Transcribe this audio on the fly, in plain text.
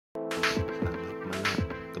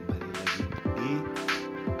di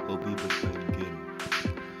Hobby Bermain Game.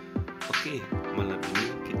 Oke, malam ini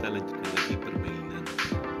kita lanjutkan lagi permainan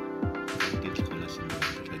Kantin Sekolah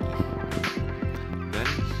Simulator lagi. Dan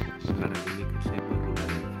sekarang ini saya baru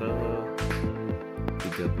level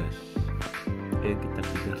 13. Kita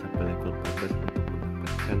kejar sampai level 14 untuk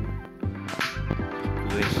mendapatkan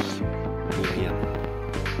quest ayam.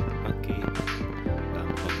 Oke,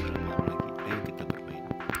 tanpa berlama-lama lagi, ayo kita bermain.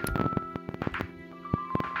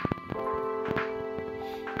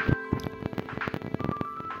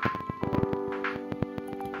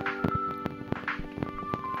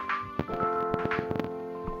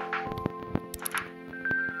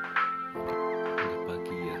 Udah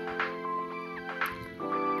pagi ya.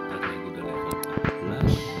 Bentar lagi udah level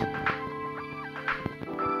 14.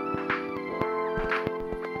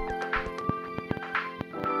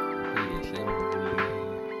 Saya mau beli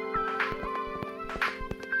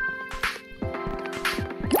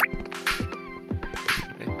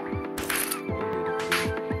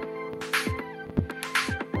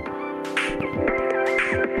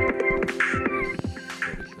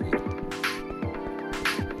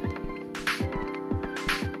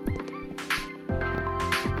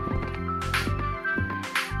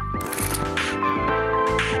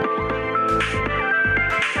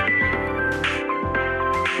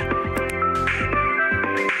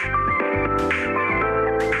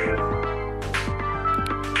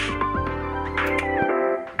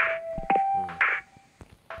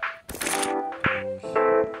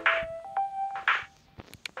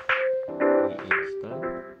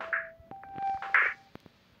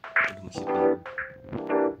masih belum.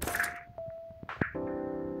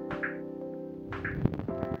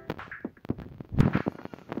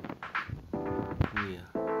 Ini ya,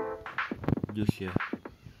 jus ya,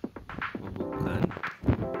 oh, bukan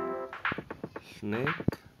snack.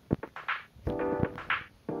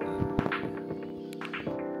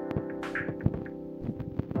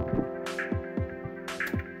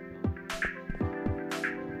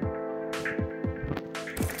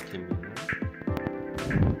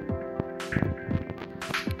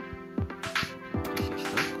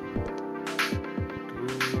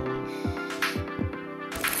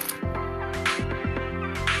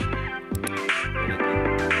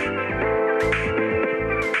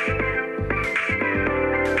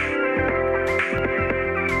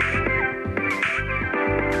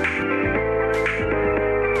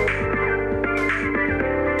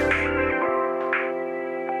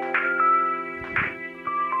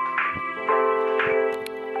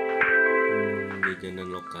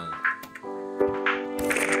 Jajanan lokal.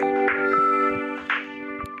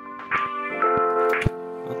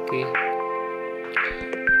 Oke,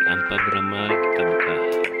 tanpa berlama kita buka.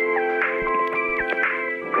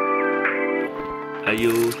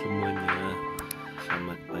 Ayo semuanya,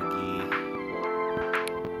 selamat pagi.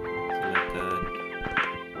 Silakan.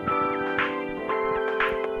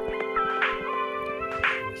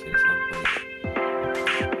 Masih sampai.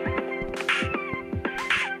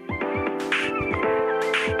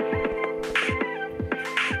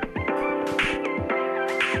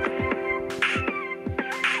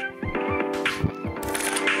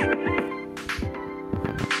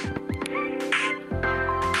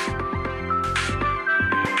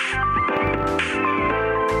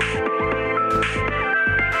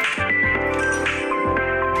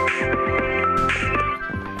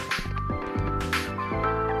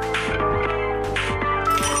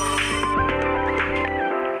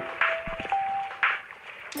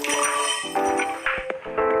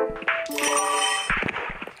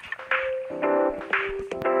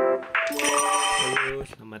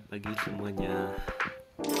 Selamat pagi semuanya.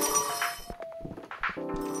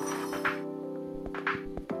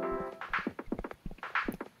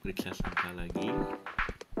 Periksa sampah lagi.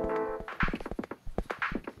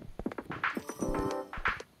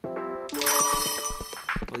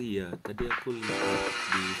 Oh iya, tadi aku lihat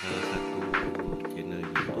di salah satu channel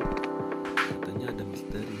YouTube katanya ada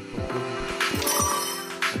misteri.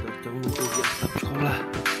 Ada cowok tuh di atap sekolah.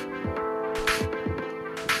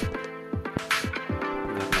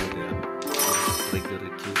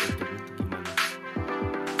 Review itu gimana?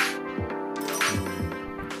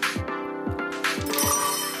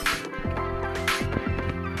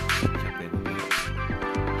 Siapa yang namanya?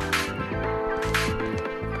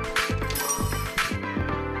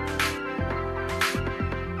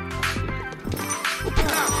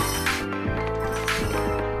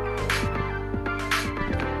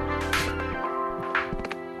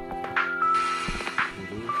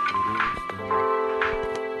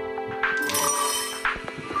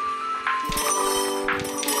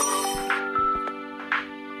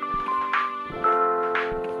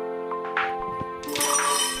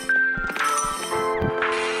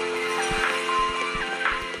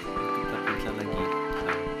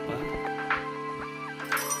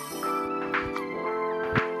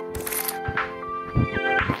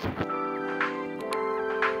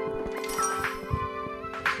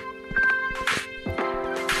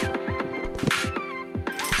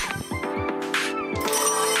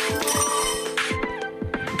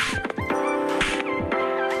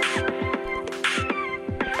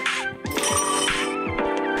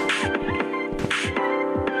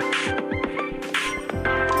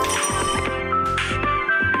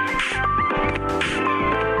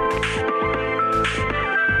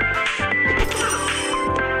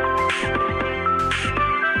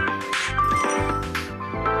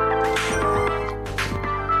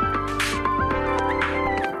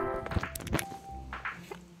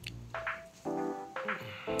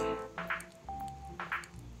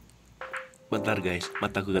 Bentar guys,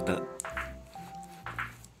 mataku gatal.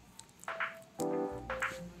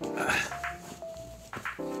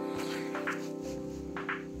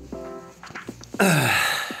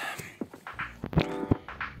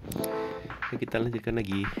 Kita lanjutkan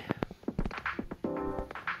lagi.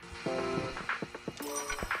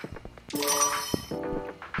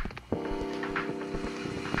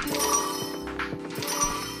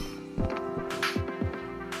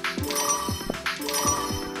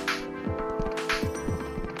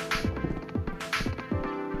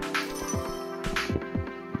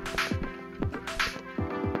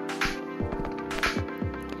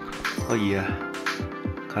 Oh iya,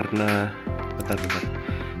 karena bentar.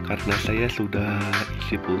 Karena saya sudah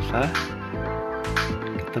isi pulsa,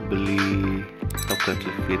 kita beli toples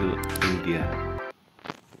refill India.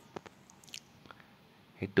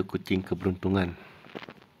 Itu kucing keberuntungan.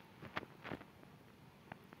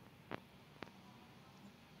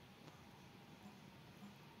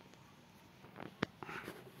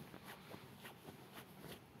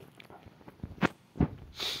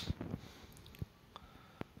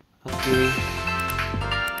 Oke.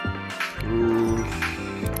 Terus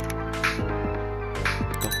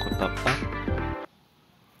toko top up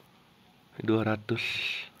 200.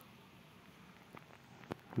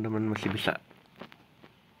 Teman-teman masih bisa.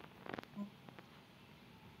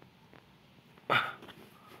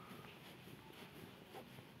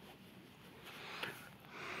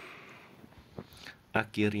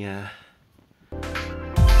 Akhirnya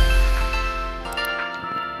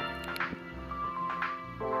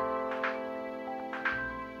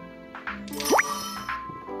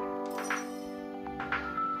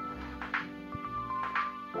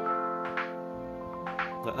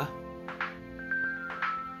enggak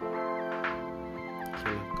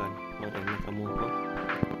silakan, mana kamu kok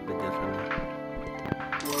belajar sana.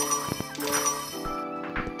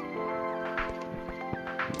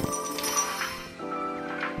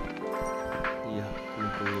 Iya,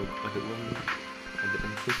 untuk ada uang, ada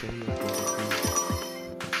untuk yang level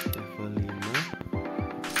 5.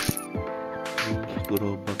 Terus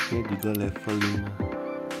gerobaknya juga level 5.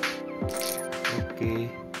 Oke.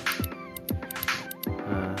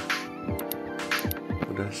 Nah,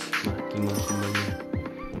 udah maksimal semuanya.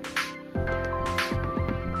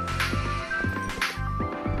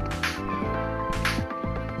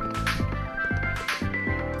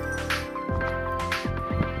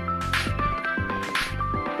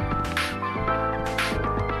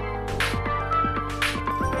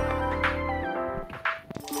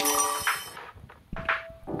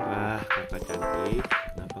 Wah, kakak cantik,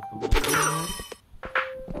 kenapa kamu keluar?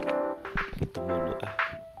 Gitu mulu ah.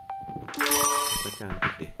 Kakak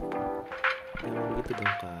cantik deh. Jangan gitu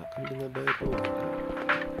dong kak, kan dia nggak bayar dong kak.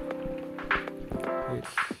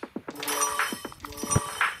 Yes.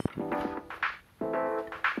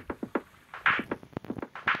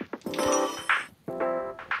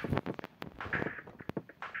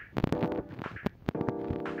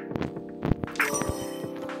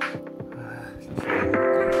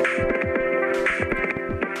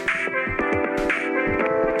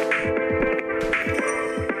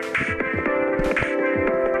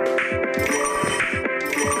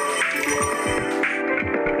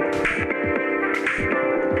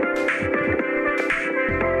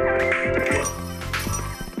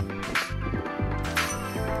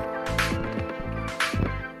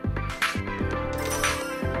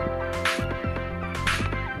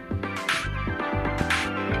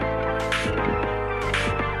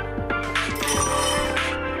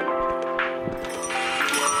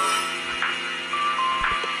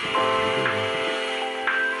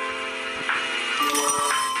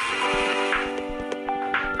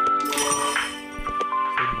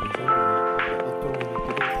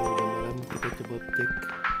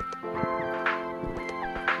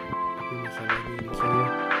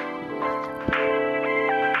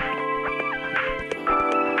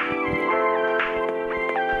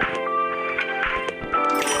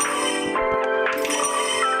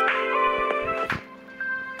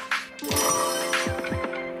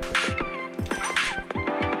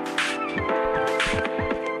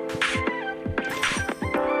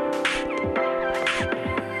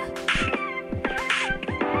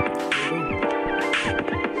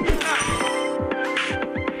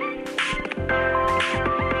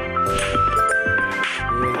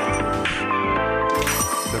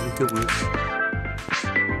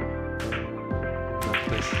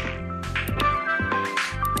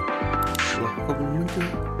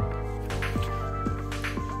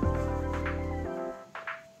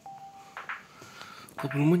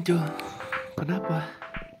 belum muncul. Kenapa?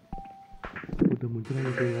 Udah muncul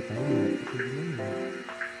aja saya nggak tahu ya. Itu gimana?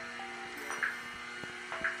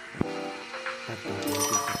 Atau apa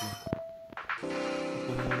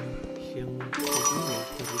yang sebelumnya?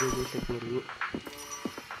 Tadi gue cek dulu.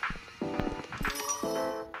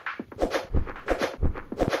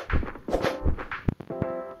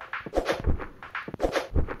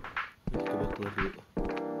 Coba keluar dulu.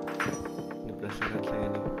 Ini penasaran saya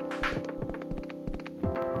nih.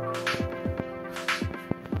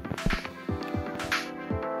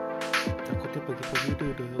 Takutnya pagi-pagi itu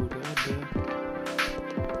udah ada. Sini.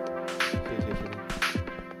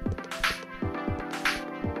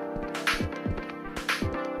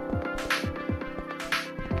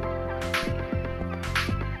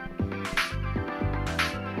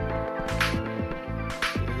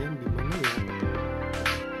 Ayam di mana ya?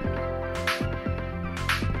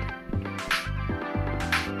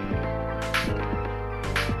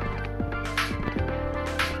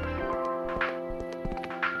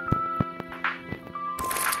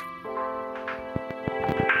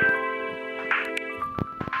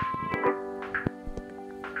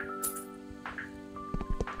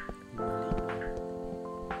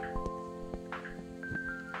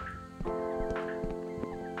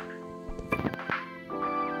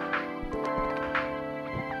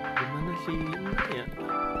 Gimana sih ini ya?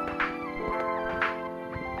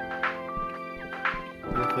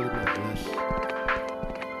 Level 15.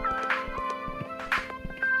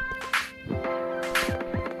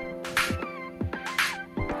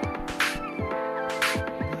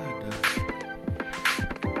 Nggak ada.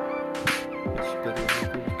 Eksperimen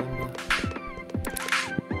itu ditambah.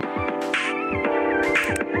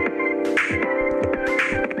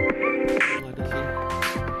 Nggak ada sih.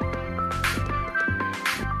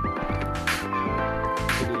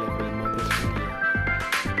 Itu di level 15 kan ya.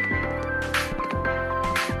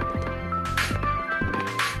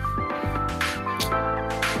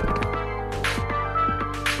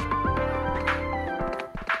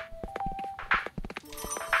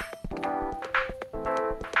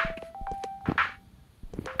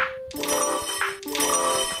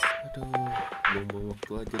 Aduh, buang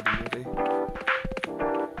waktu aja dulu deh.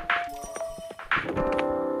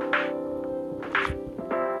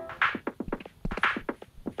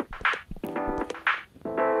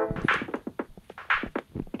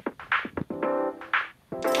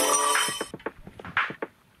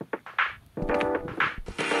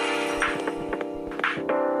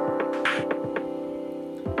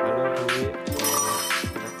 Halo Bu,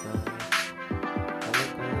 datang. Halo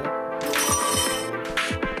Kak.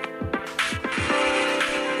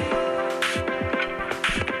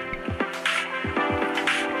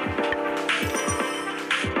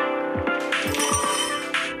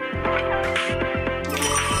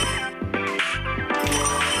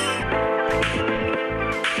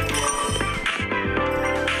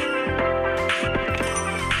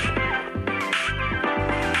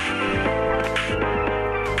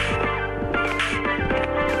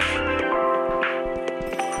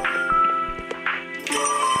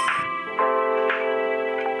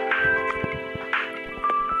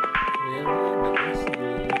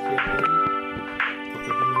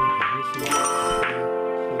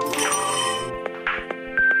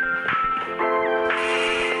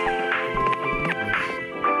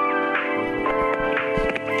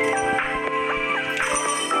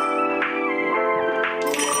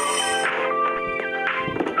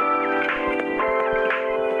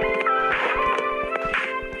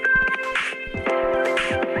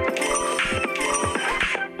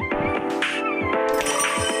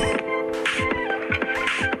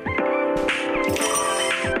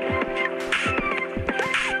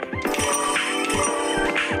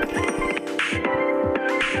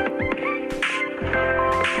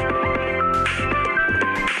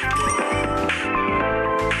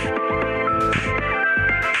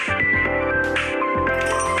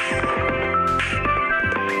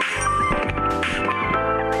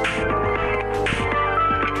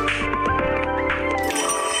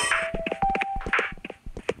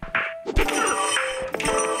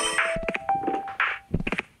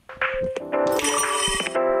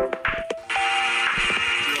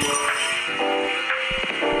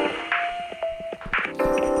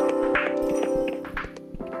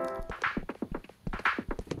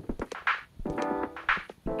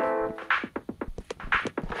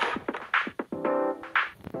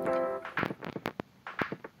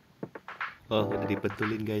 Oh, udah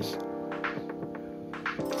dibetulin guys.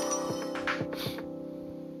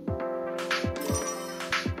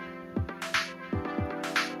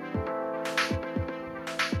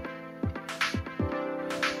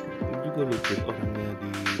 Ini juga lucu orangnya di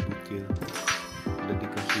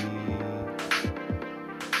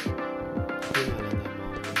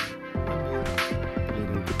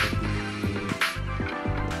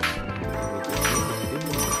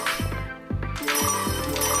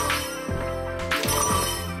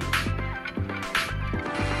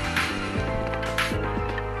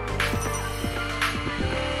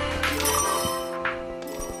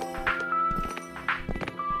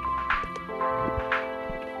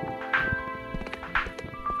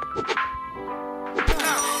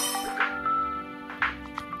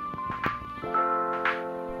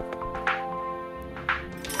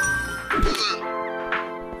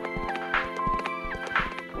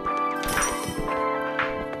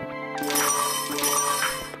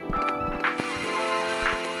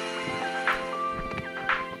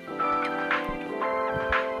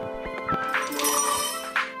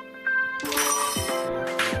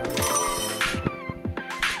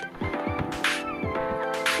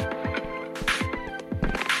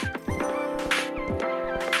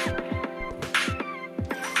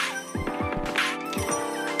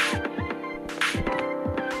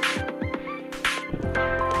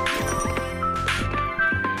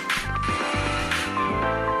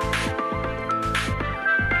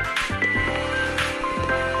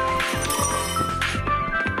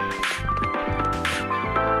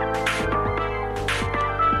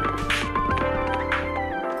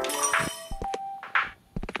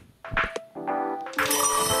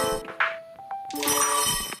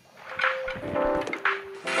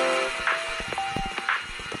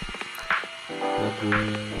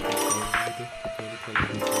gabung gitu, kecuali kalau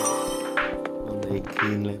bisa mau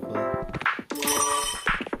naikin level.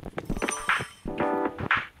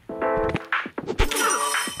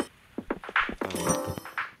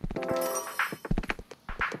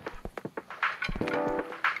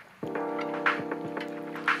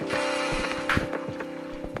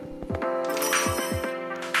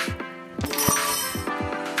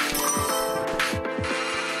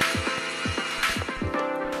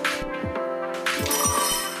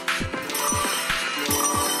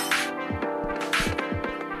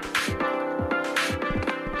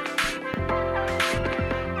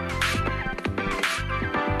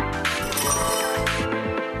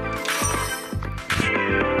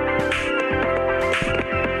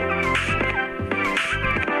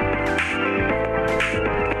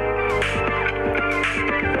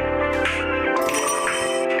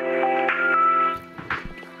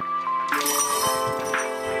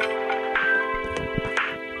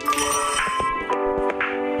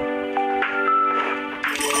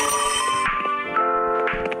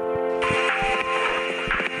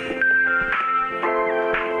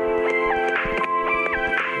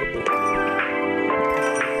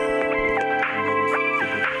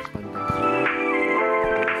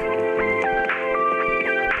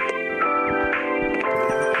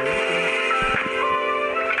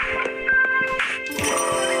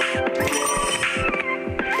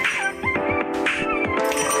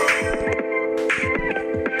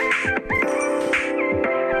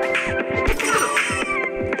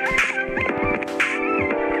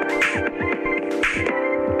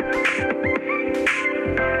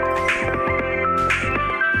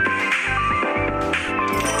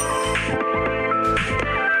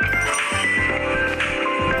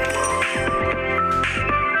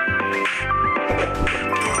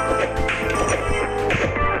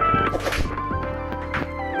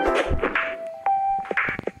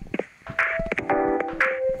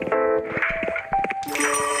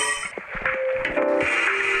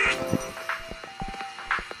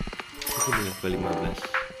 Ke-15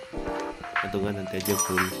 atau kan nanti aja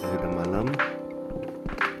kalau sudah malam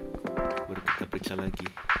baru kita periksa lagi.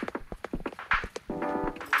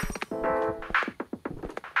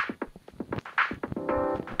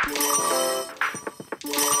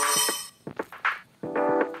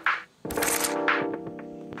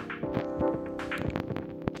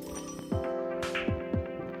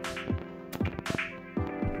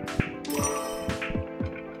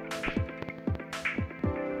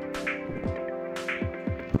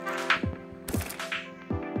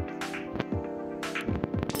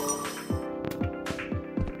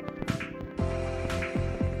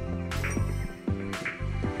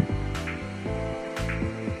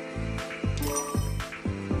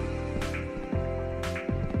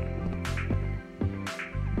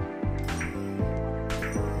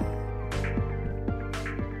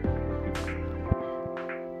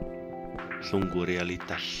 Sungguh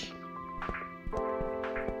realitas.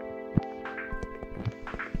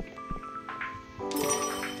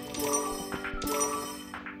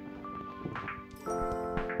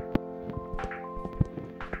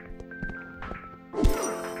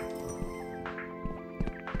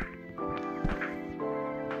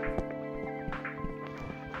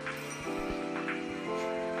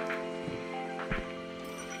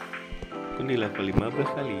 Aku di level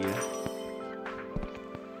 15 kali ya.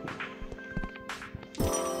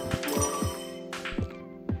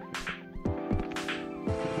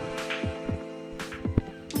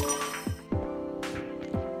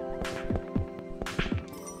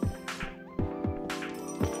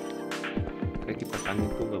 Kipas angin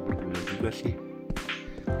tuh nggak berguna juga sih,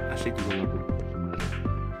 AC juga nggak berguna sebenarnya.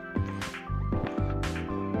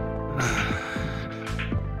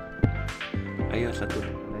 Ayo satu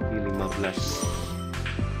lagi 15.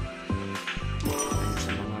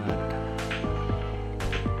 Semangat.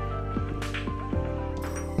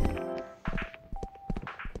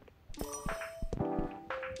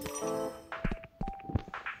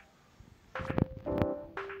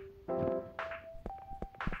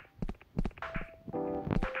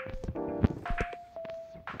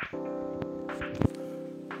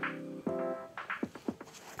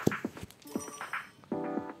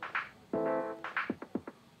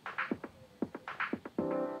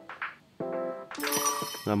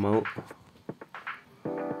 Nggak mau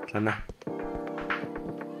sana.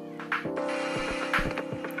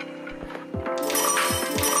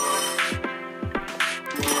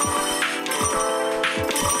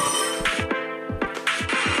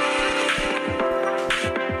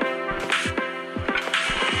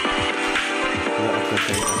 Nggak ada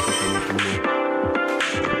saya kasih kamu semua.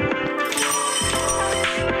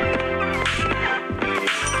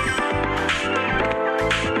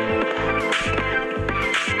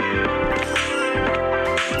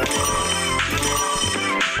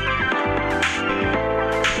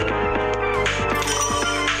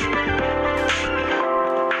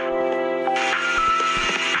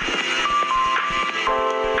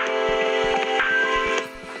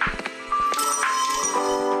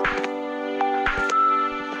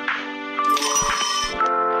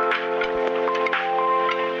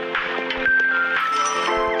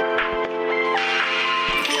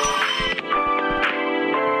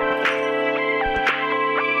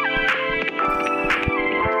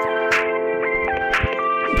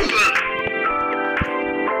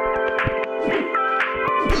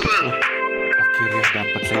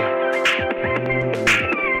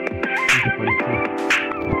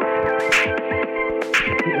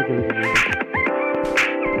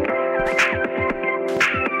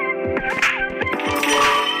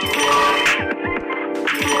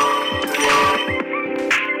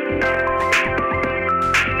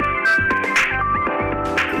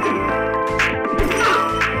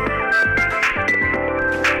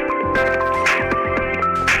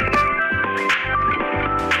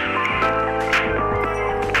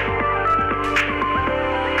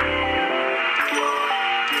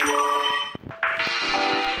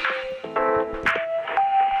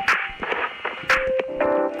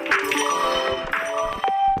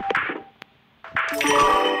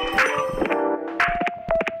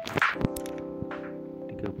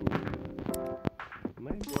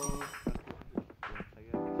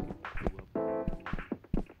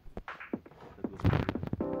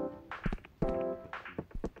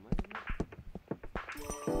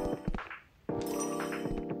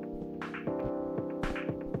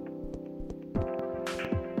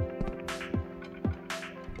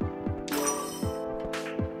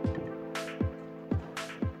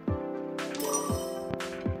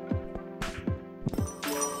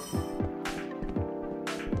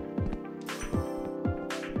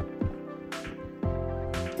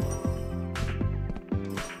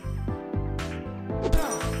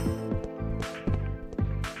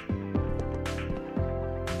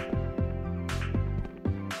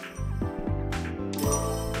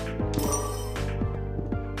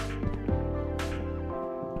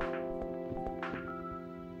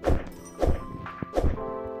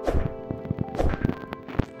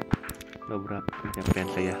 berapa pencapaian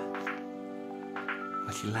saya?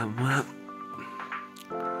 Masih lama,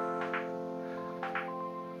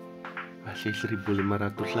 masih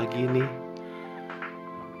 1500 lagi nih.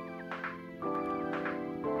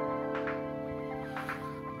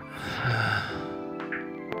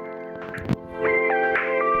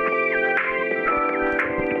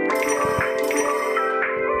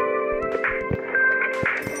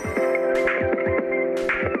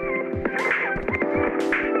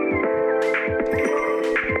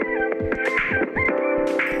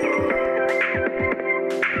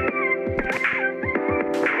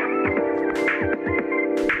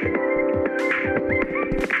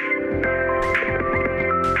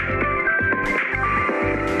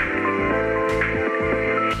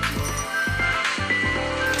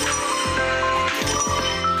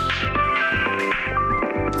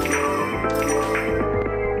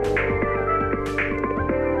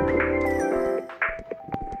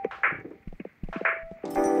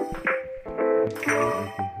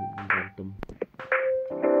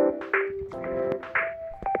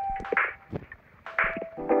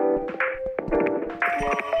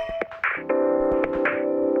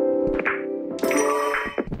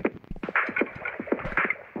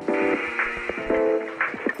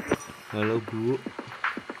 Halo Bu,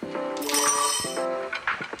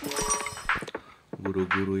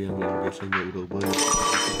 guru-guru yang biasanya udah banyak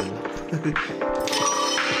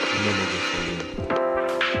gimana biasanya?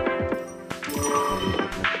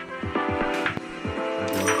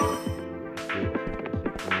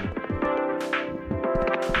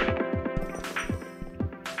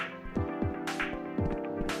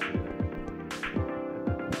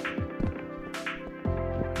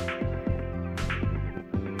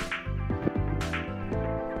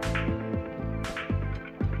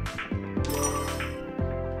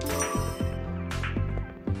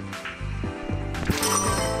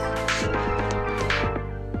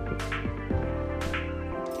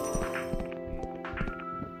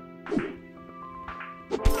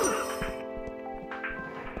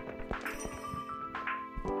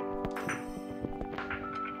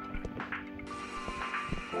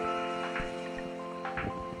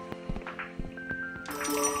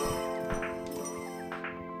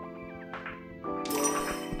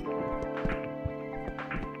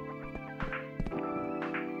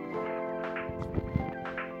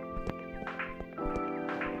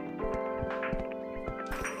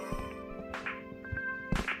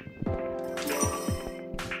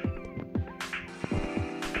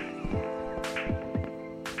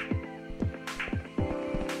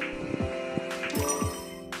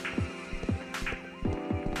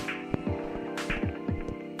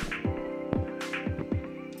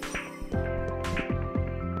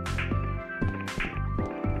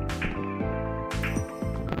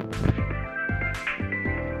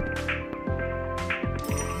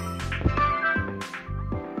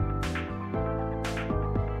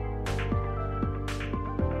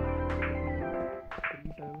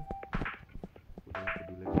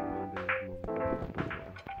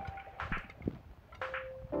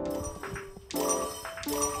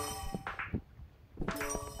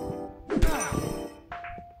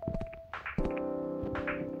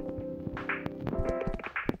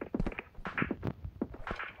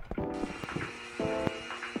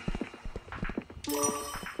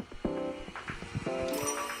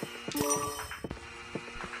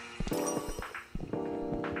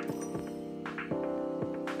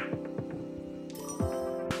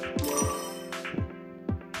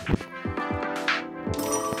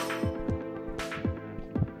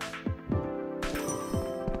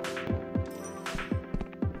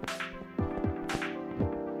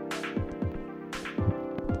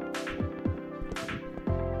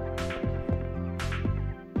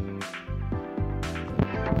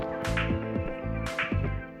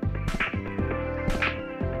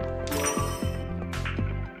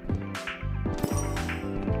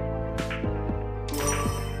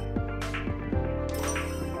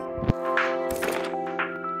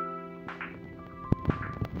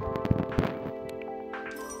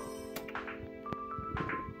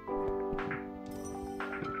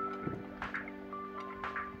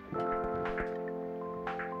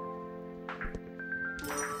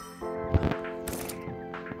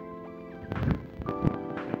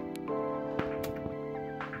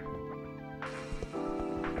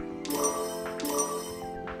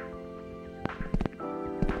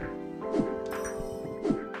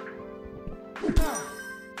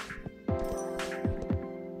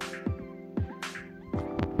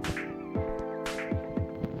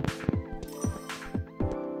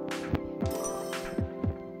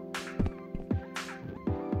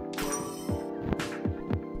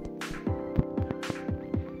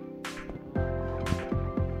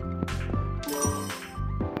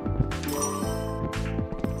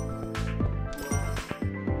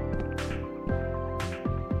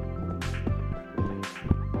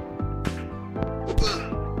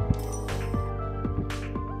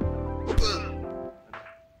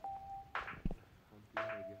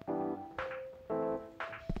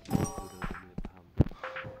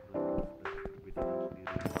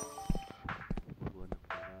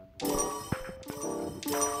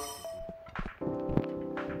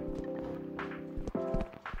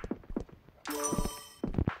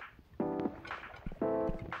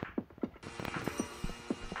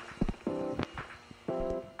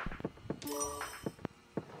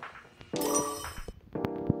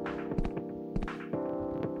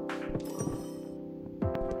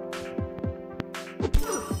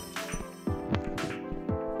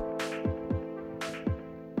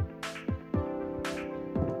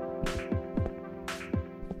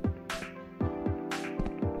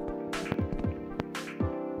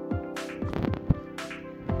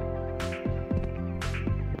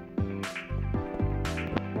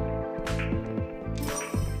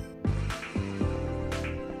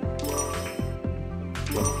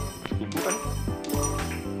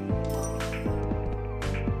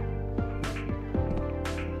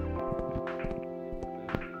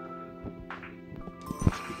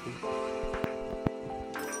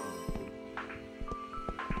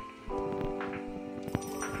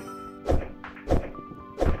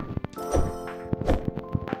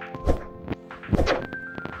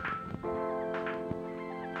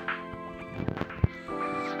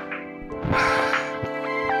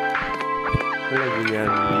 lagunya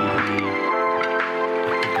di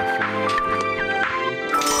aplikasi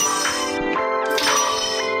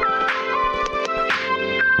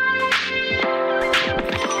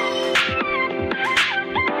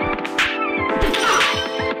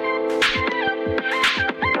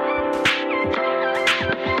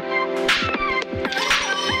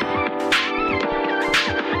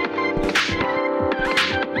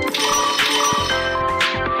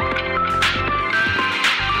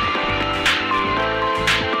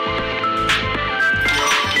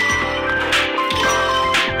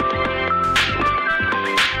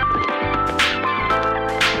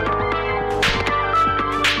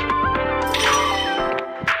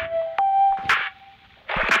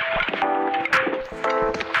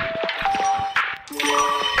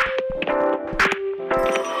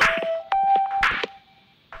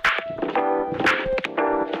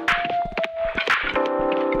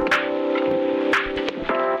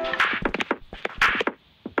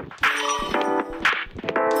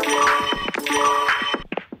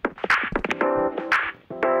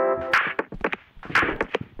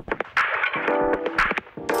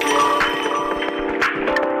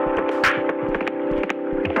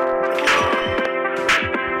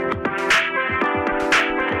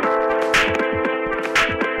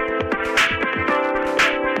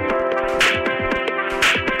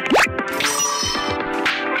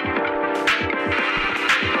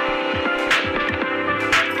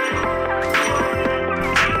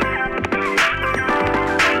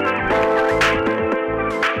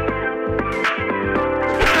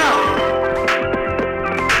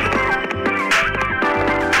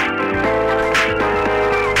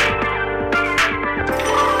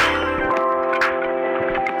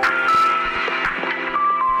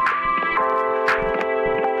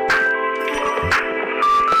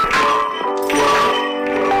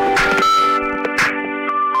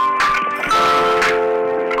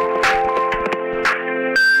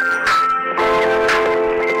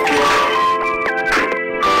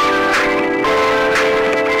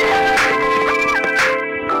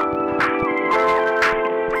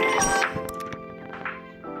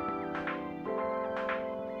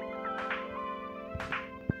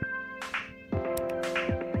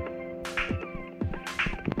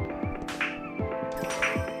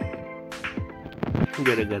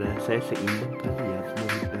gara-gara saya seimbang kali ya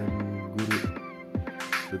murid dan guru,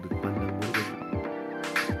 sudut pandang murid.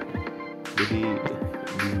 Jadi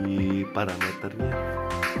di parameternya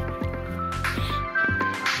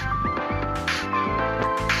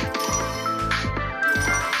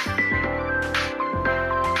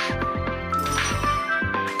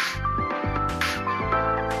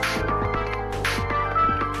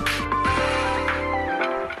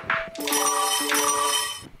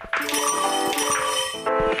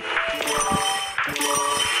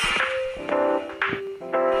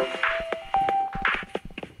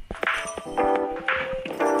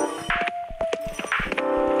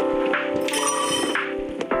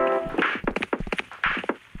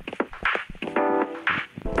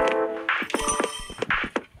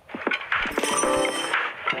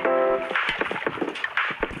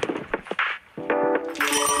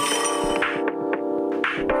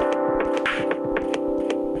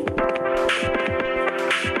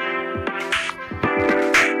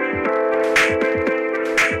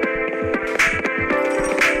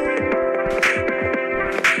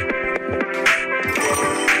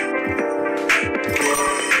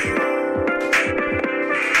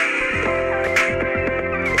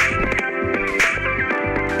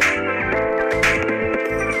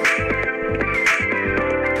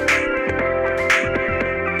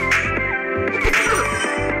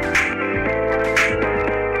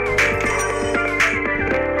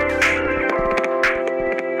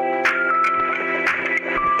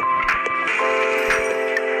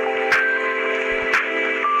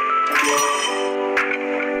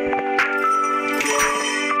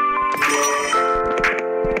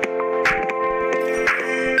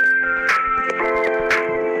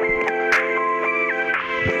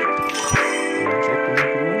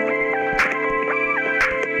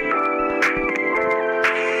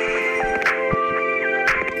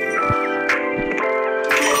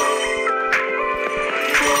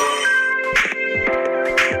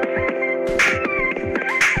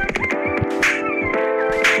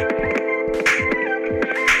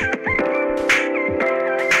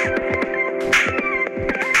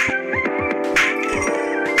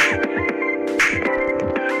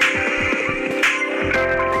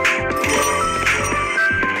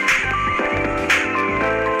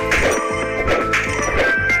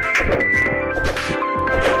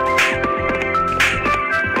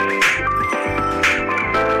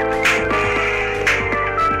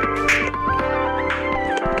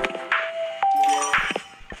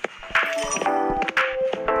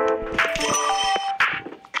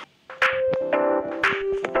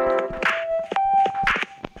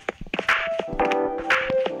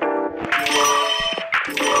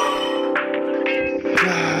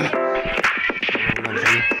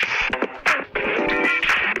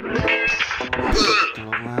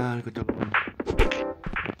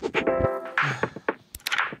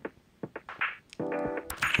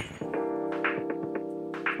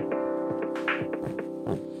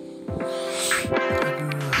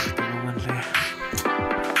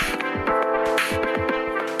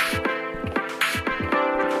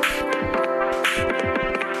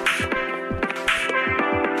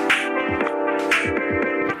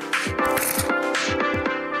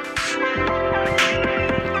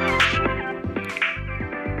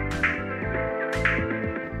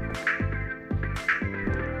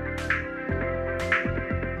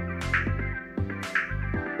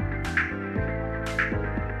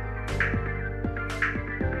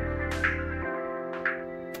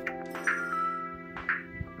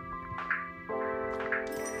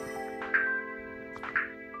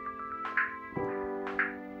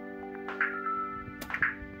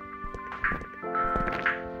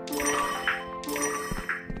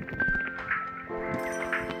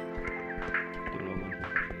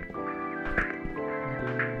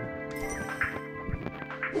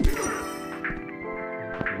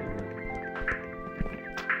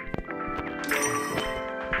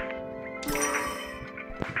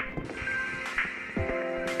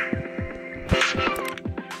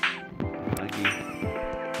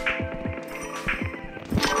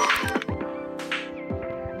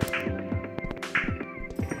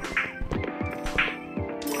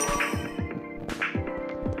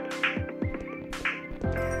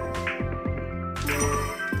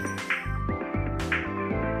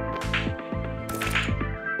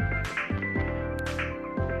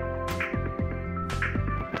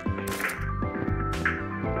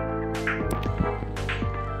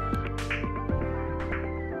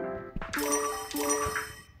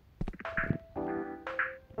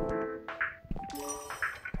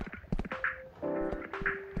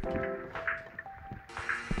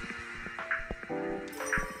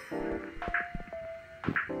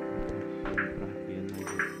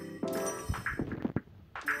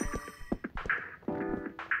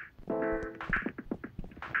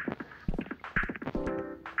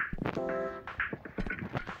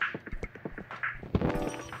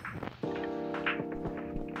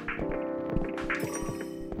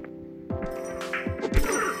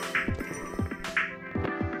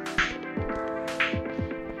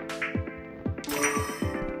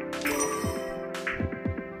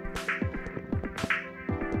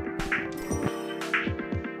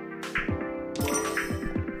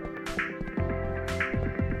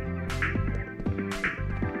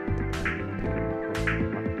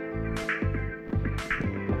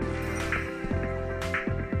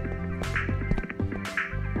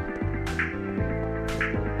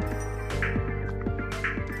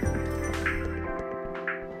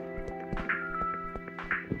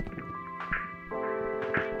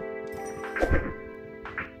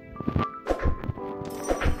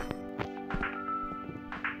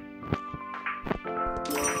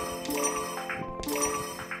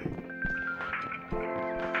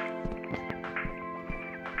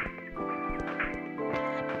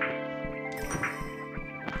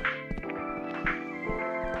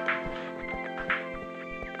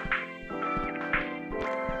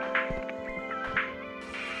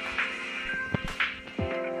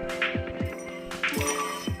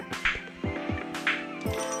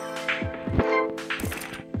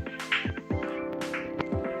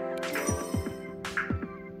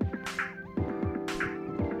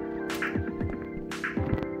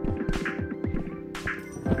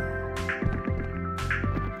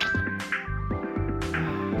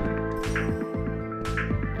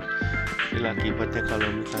Inilah akibatnya kalau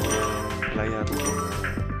misalnya layar rugi.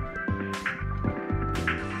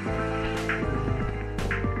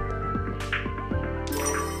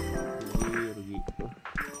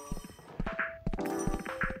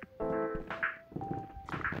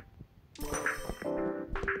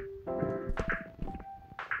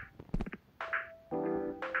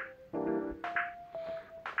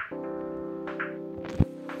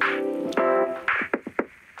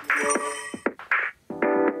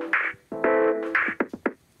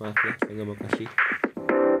 Maaf ya, saya nggak mau kasih.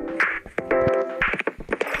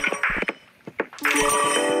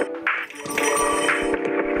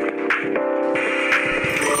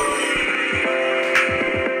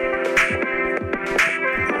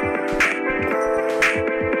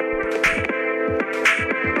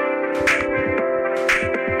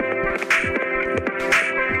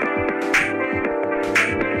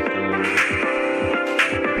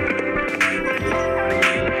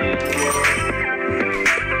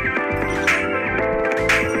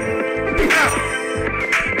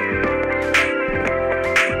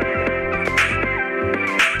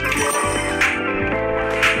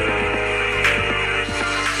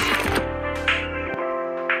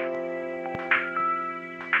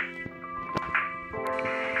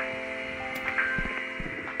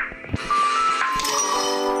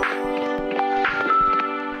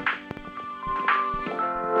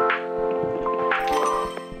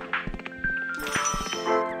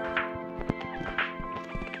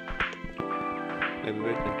 Lebih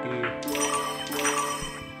baik nanti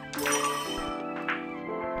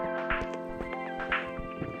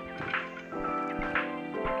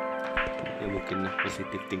ya mungkin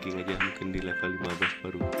positive thinking aja, mungkin di level 15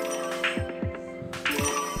 baru.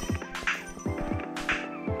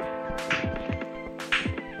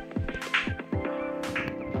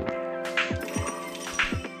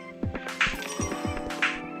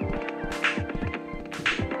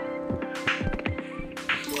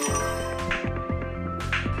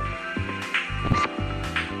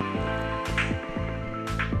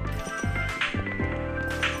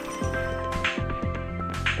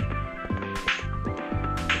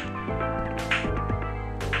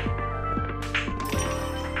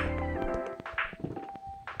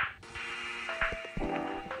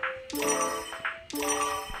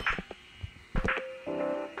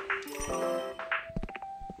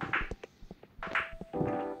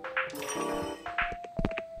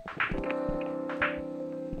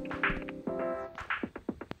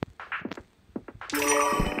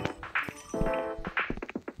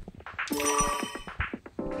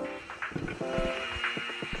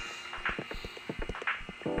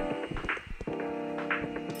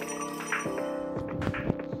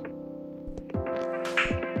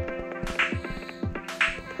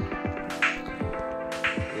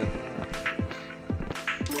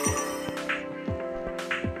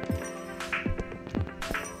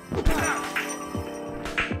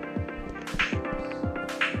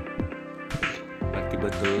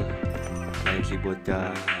 Betul kayak si bocah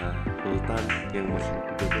sultan yang masih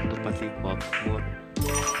betul pasti hoax semua.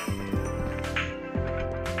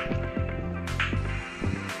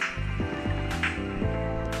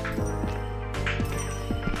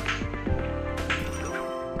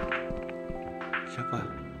 Siapa?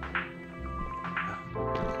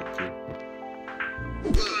 Kecil.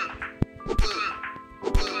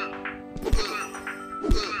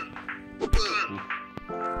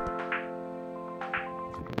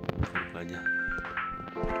 Aja.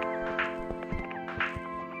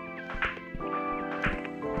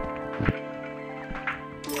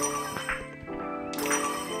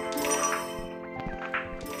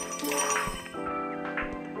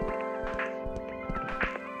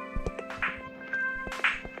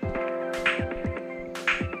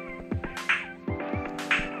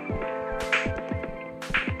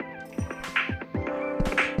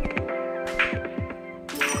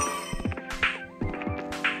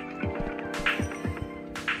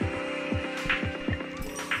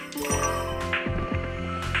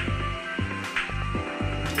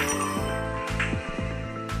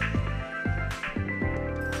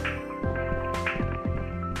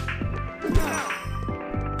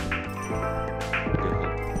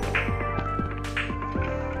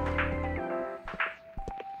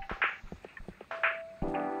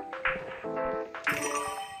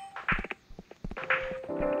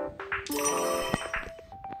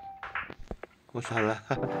 masalah.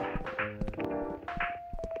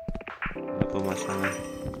 Apa masalah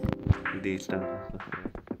di install software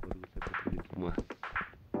kita baru bisa bekerja di rumah.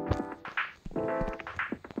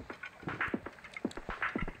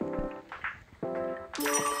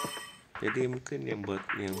 Jadi mungkin yang buat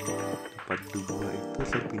yang tempat dua itu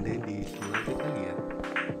saya pindahin di sebelah aja kali ya.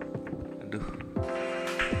 Aduh.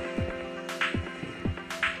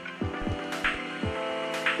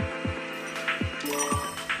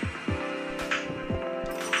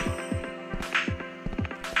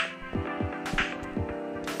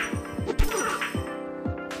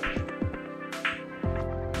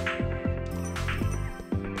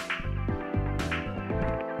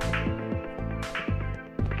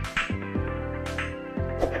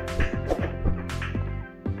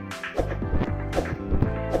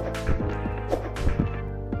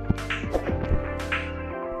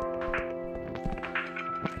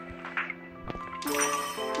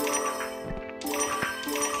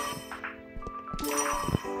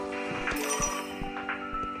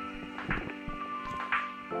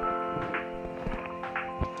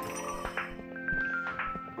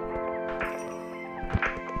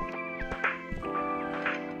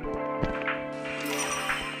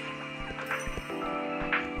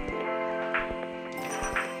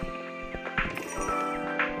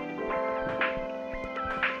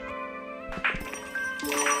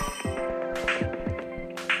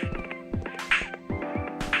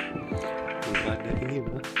 Ada ini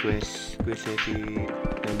bang, quest di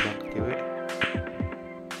tembak cewek.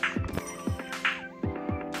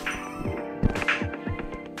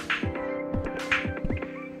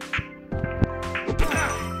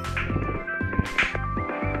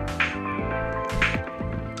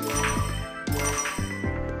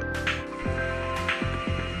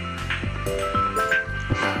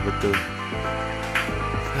 Nah betul.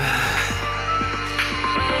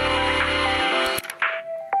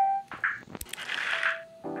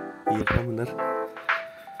 Iya kan bener.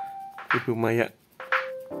 Ibu Maya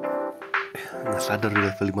nggak sadar di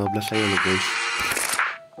level 15 saya loh guys.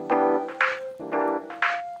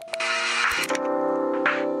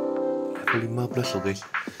 Level 15 loh guys.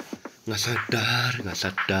 Nggak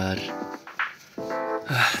sadar.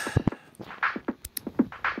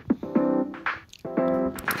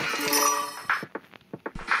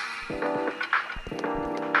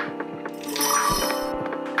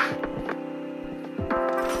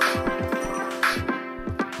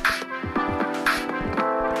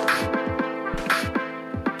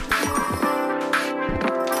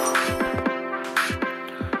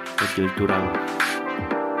 Kecil curang.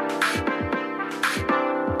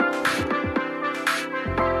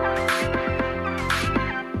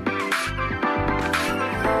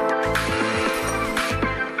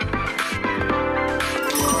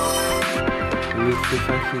 Ini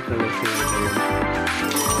susah sih kalau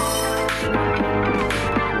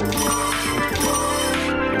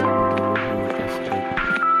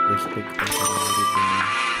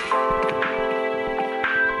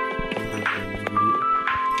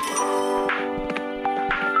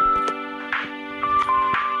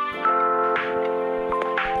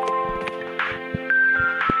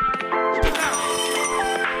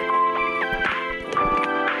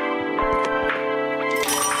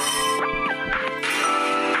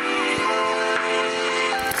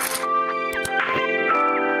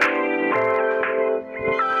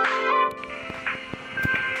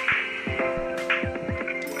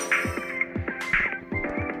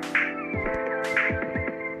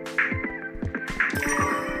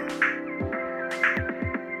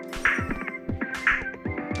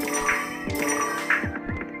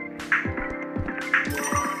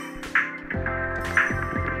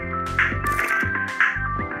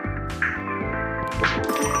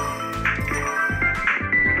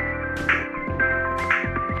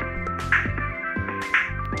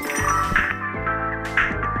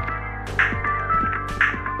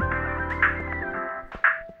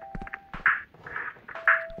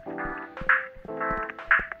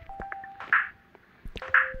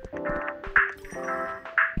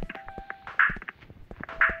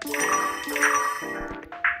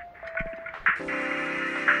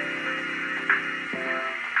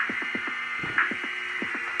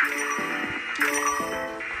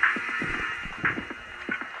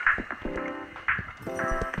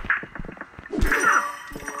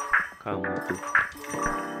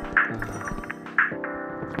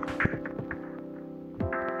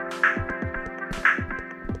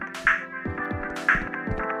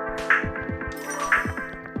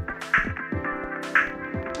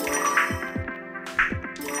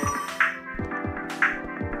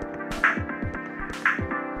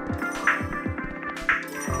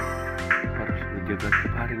jaga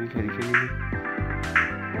tiap hari nih di sini nih.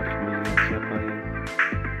 Harus melihat siapa yang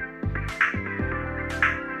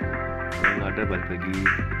kalau ada balik lagi,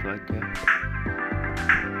 itu aja.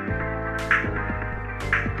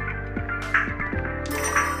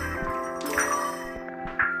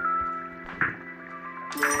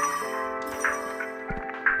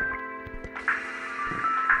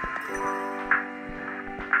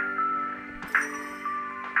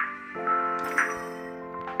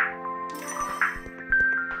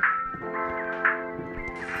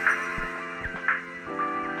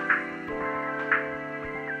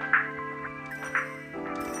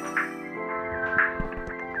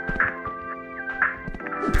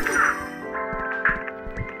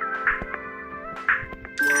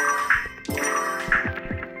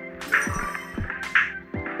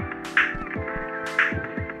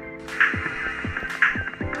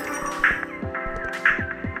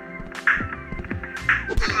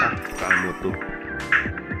 Kamu tuh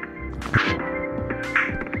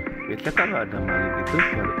biasanya kalau ada maling itu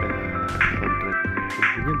soundtrack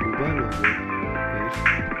intinya berubah loh guys.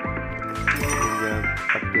 Sejak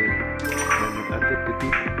update banyak update, jadi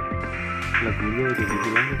lagunya udah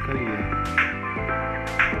dihilangin kali ya.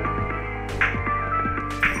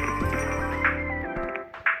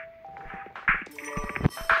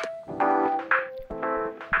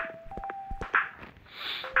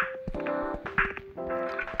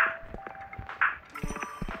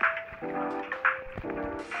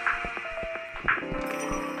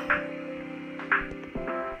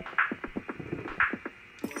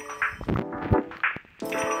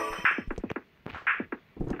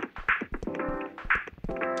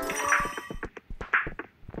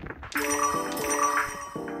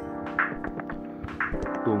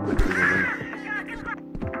 Tunggu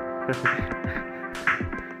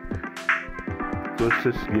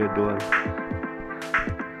khusus dia doang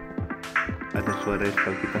ada suara yang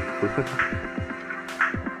kita udah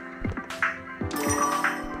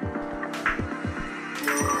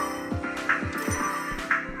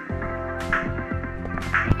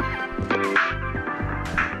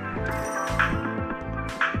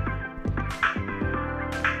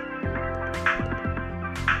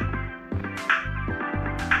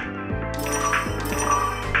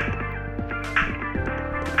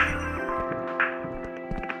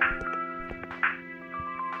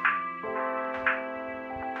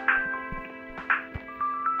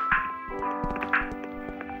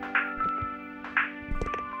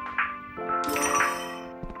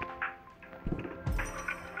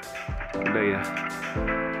ya.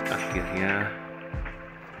 Akhirnya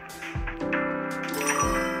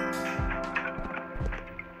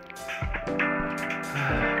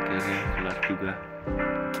kelar juga.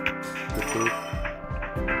 Tutup.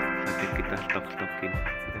 Saatnya kita stok-stokin.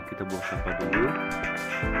 Kita buang sampah dulu.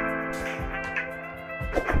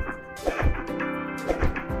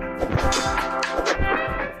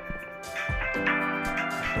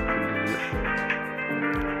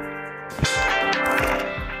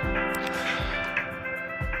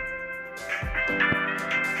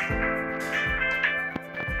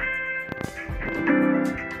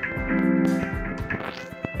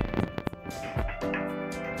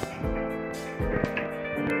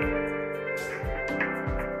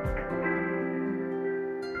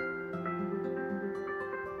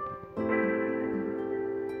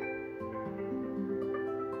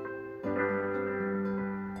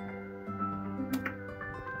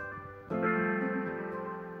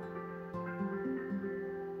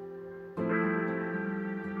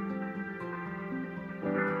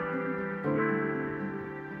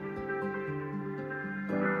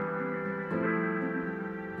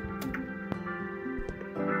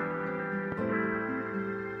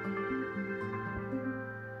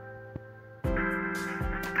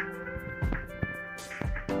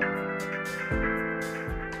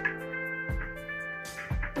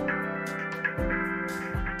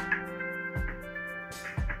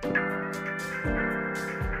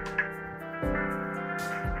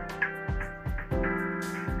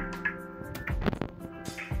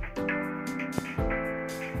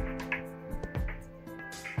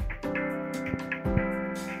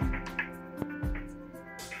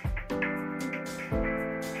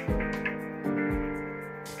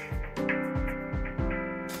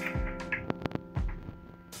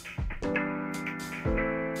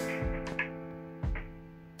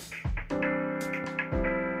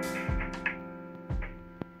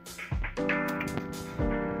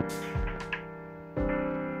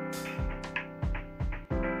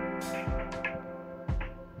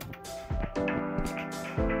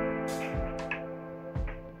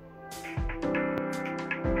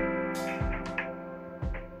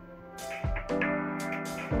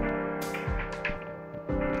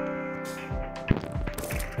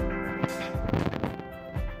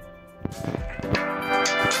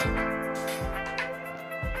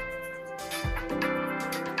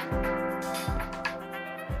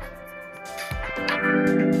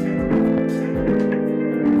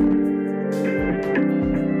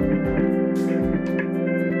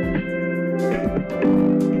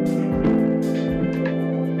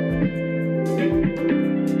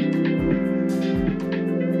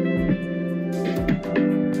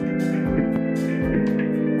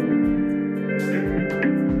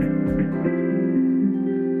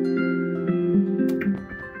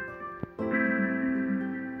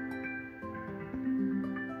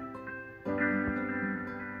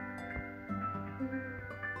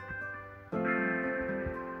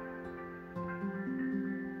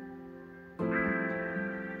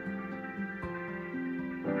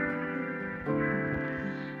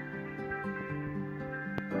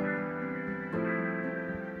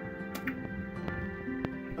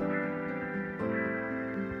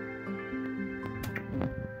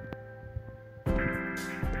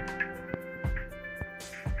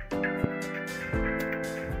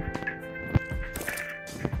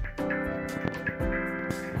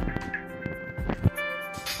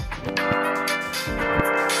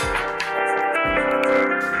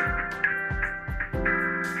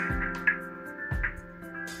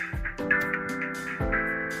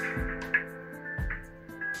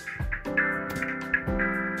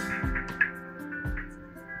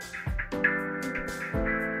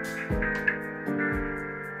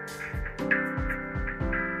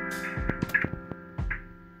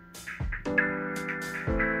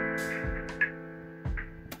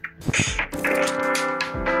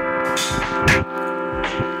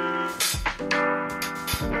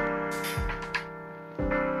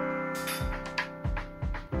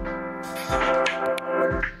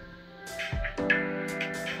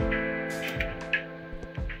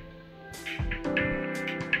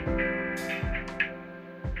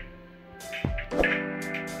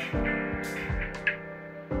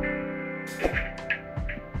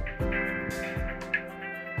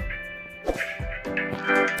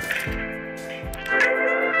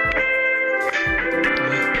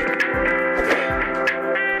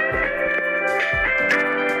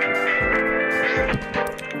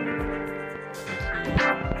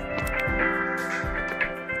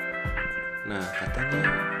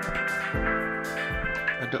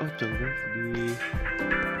 ada ojol guys di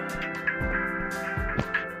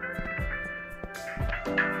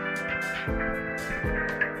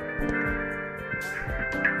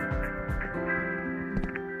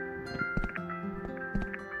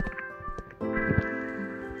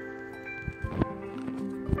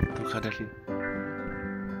tuh ada sih.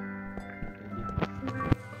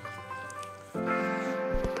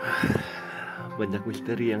 Banyak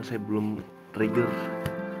misteri yang saya belum trigger.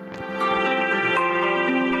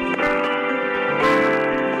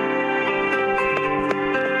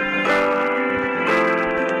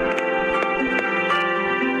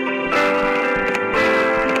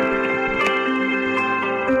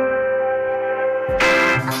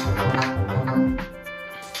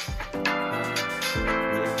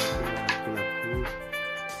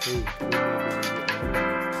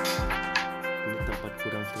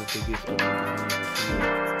 Kurang strategis orang karena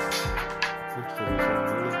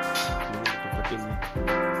tempat ini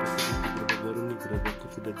gerobak baru nih, gerobakku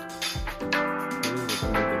sudah ini nggak tahu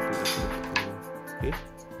ganti oke.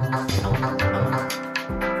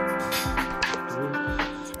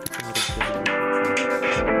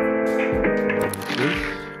 Terus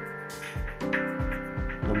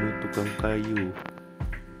kamu tukang kayu.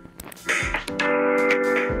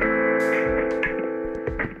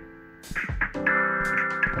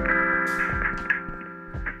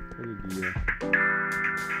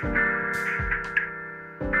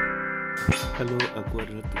 Halo, aku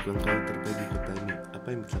adalah tukang kayu terbaik di kota ini.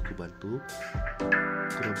 Apa yang bisa aku bantu?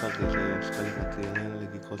 Gerobak ya sayang, sekali materialnya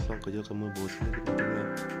lagi kosong, kerja kamu bawa sini di pintunya.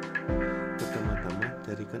 Pertama-tama,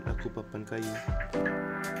 carikan aku papan kayu.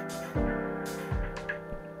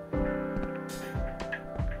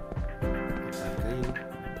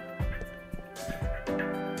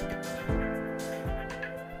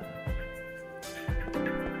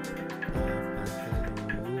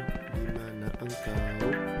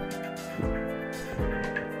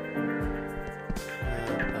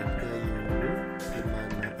 Papan kayu. Di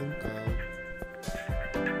mana engkau?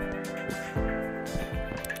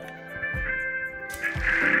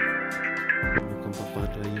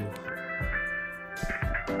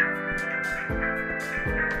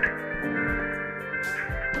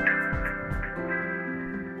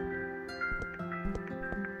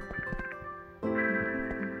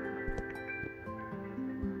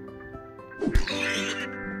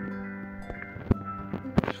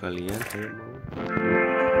 Sekalian saya mau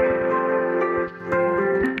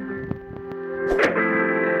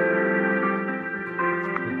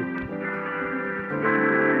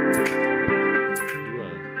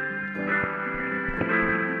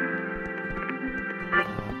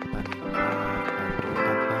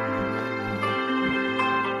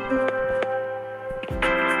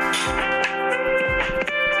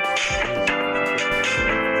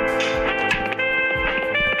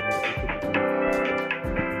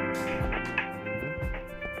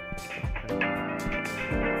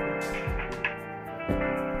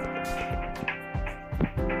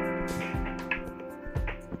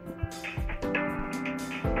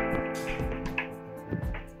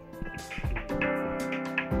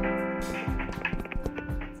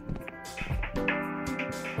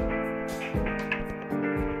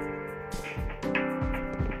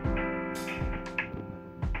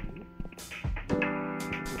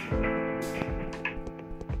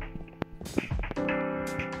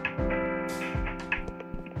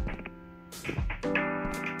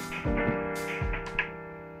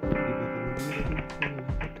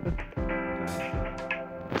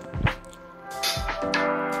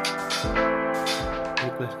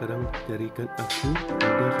Carikan aku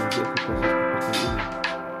ada saja aku proses seperti ini.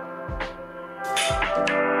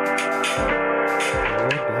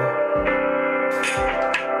 Udah.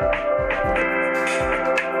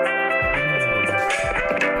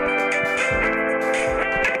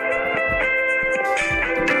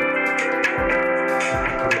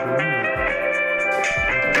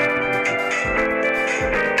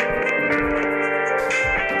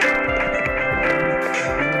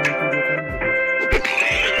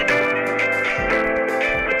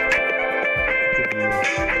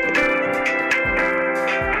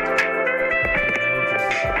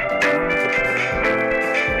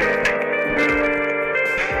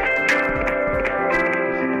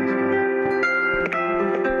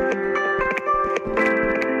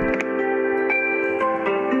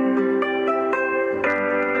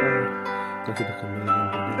 Sudah kembali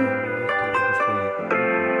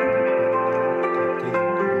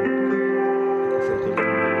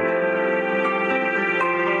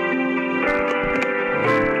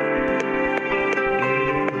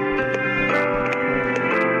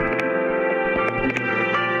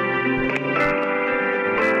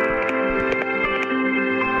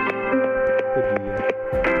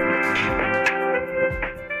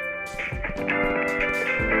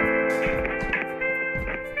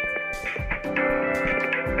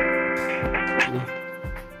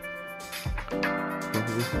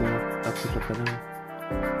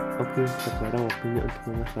sekarang waktunya untuk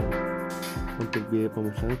memesan. Untuk biaya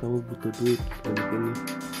pemesanan kamu butuh duit sebanyak ini.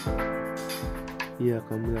 Iya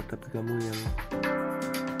kamu ya, tapi kamu yang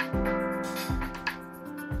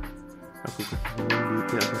aku kasih kamu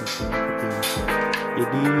duitnya agar aku dapat.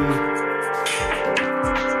 Jadi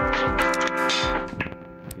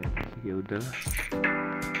ya udahlah.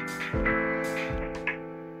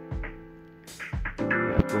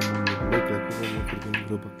 Ini aku mau baik lagi mau kerjain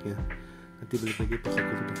gerobaknya. Nanti balik lagi pas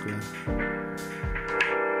aku sudah kelar.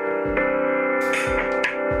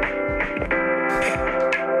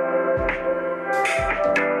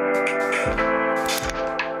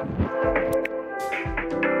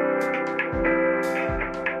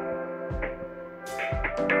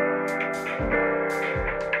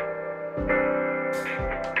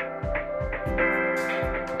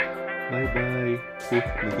 Bye bye.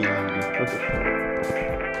 Lagi.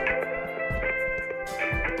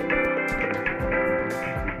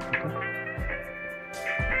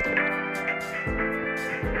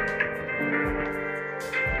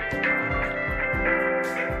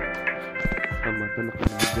 Hambatan akan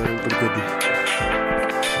lebih jarang terjadi.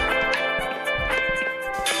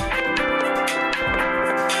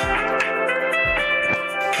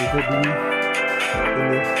 Jadi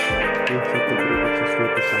ini satu gerobak sesuai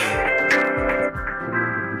pesanan. Cuma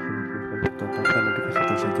berbisa totalkan nanti ke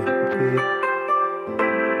situ saja. Oke.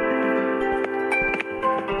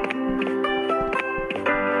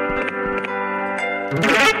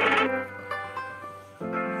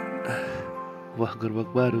 Wah, gerobak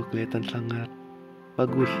baru kelihatan sangat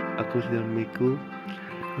bagus. Aku sudah memikul.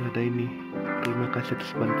 Ada ini. Terima kasih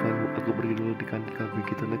atas bantuanmu. Aku pergi dulu di kantin kafe.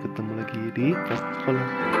 Kita ketemu lagi di sekolah.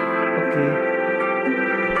 Oke.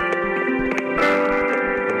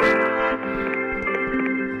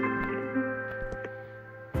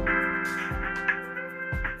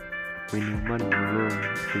 Minuman belum.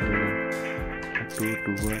 Sudah 1,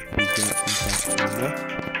 2, 3, 4, 5.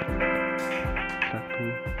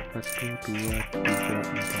 1, 2, 3,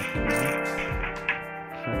 4, 5.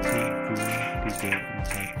 1, 2, 3,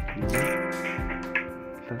 4, 5.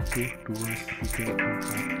 1, 2, 3, 4, 5. 1, 2, 3,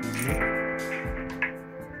 4, 5.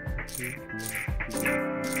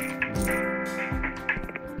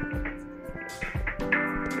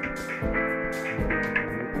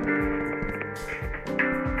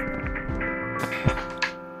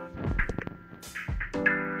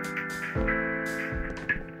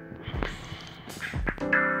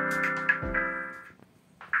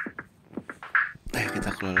 Kita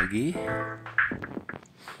keluar lagi.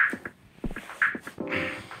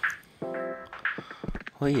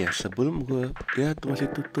 Oh iya, sebelum gua ya tuh masih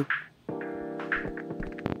tutup.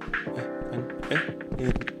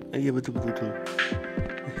 Iya betul.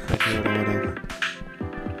 Ada orang-orang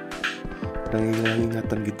hilang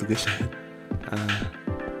ingatan gitu guys.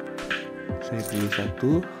 Saya beli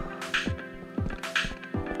satu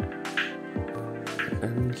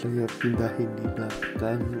dan saya pindahin di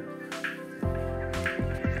belakang.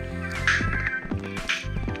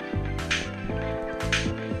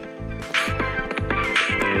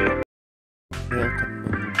 Saya akan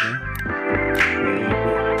mengubah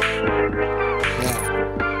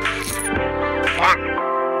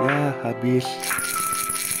ya habis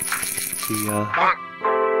sial.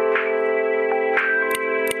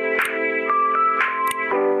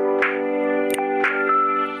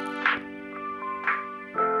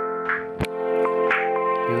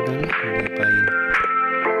 Ya udahlah, mau diapain.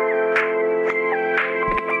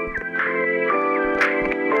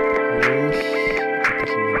 Terus kita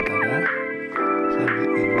sementara sambil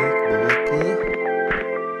ini bawa ke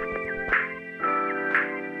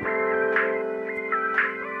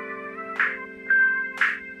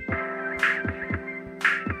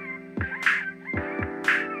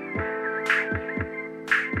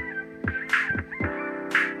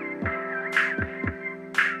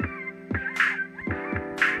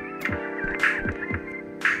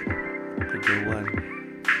kejauhan.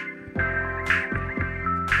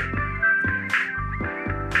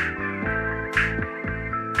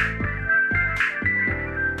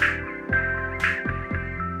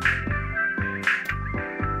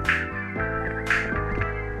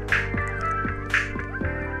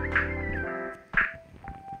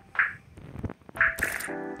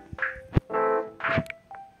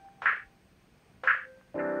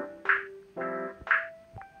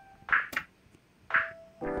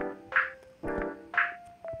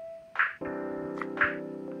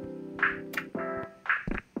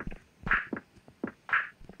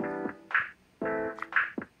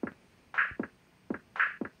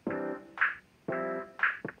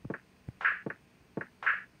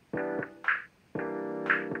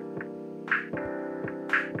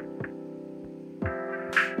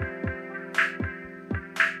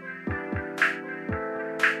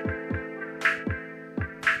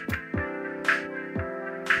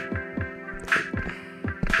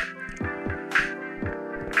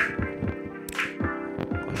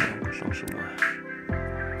 Semua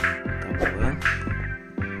kita buang,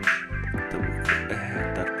 kita buka.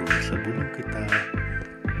 Ntar dulu, sebelum kita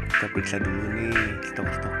periksa dulu nih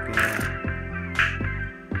stok-stoknya.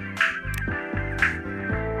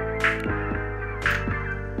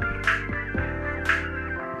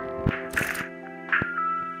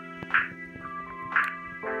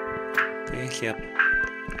 Oke, siap.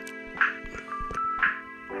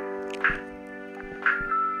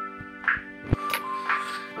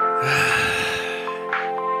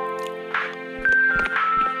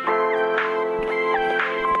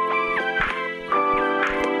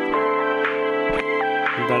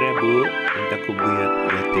 Bentar ya Bu, minta aku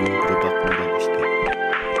buatin gerobak yang bagus deh.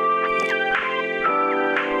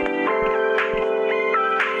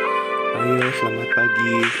 Ayo, selamat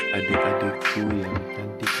pagi adik-adikku yang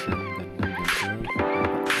cantik dan ganteng-ganteng,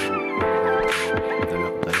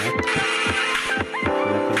 galak-galak.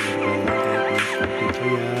 Silakan berbelanja di kantin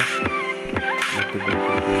saya.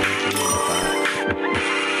 Bantu-bantu saya lupa.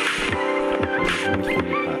 Mesti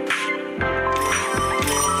lupa.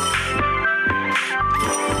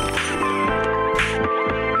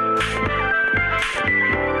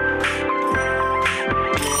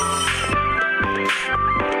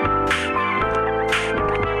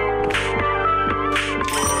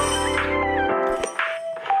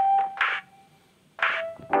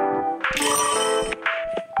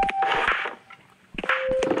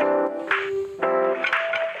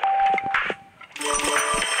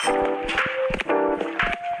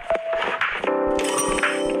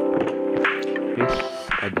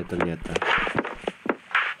 Ada ternyata.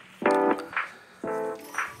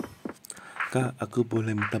 Kak, aku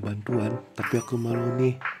boleh minta bantuan, tapi aku malu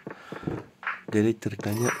nih. Jadi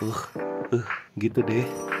ceritanya, gitu deh.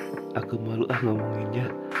 Aku malu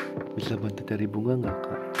ngomonginnya. Bisa bantu cari bunga nggak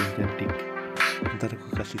Kak? Yang cantik. Ntar aku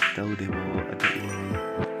kasih tahu deh mau ada uangnya.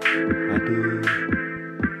 Aduh.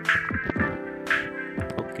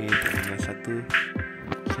 Oke, nomor 1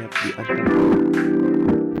 siap diantar.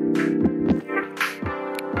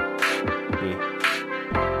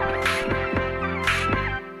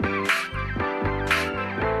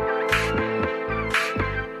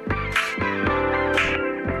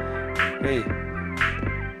 Hei,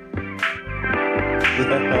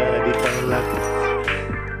 ditolak,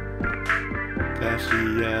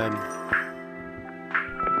 kasihan.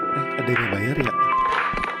 Ada yang bayar ya?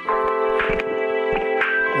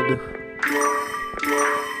 Aduh.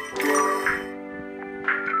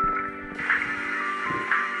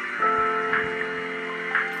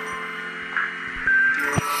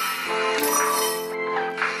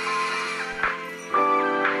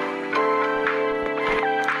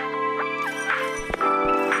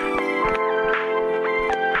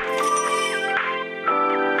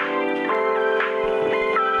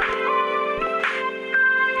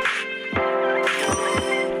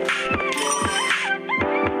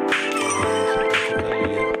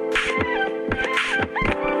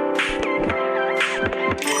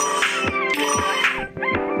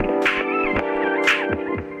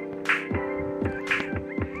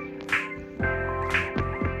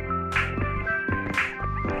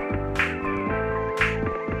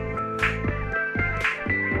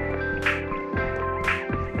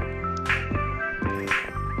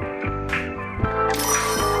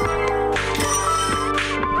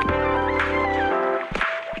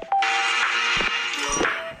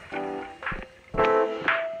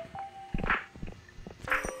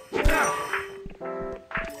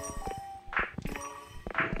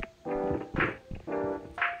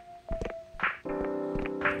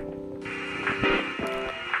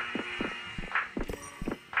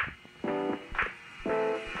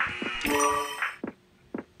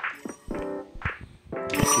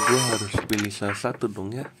 pilih salah satu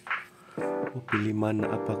dong ya. Mau pilih mana,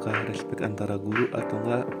 apakah respect antara guru atau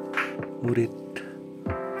enggak murid.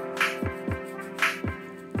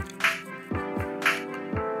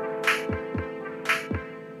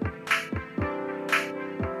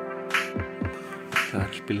 Kita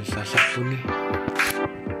harus pilih salah satu nih.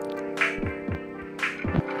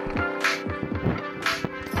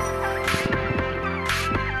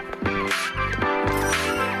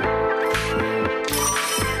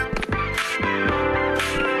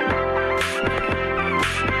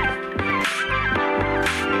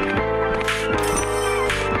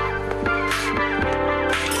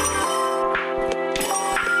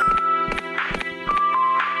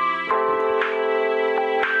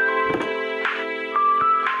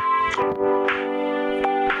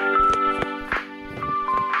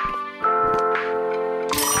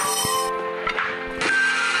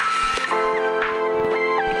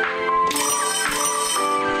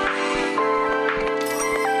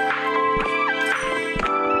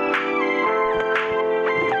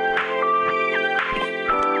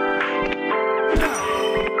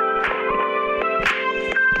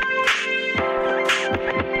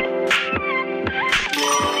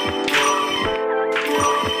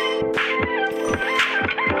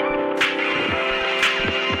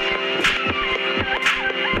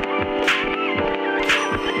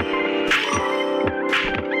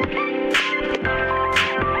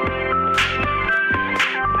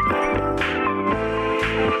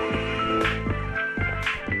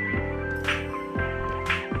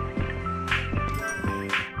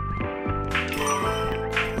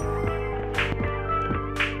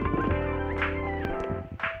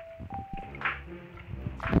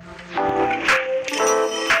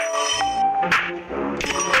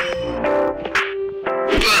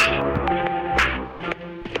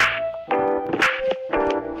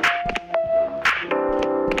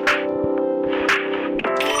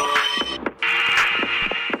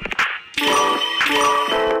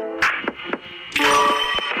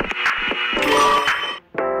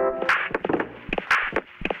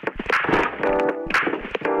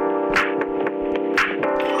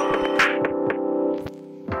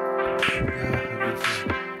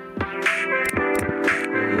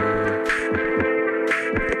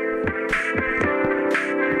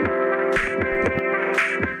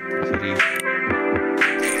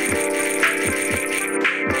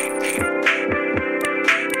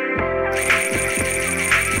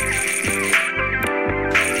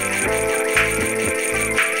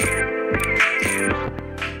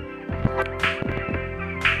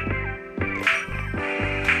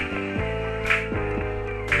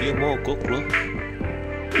 Dia mogok loh.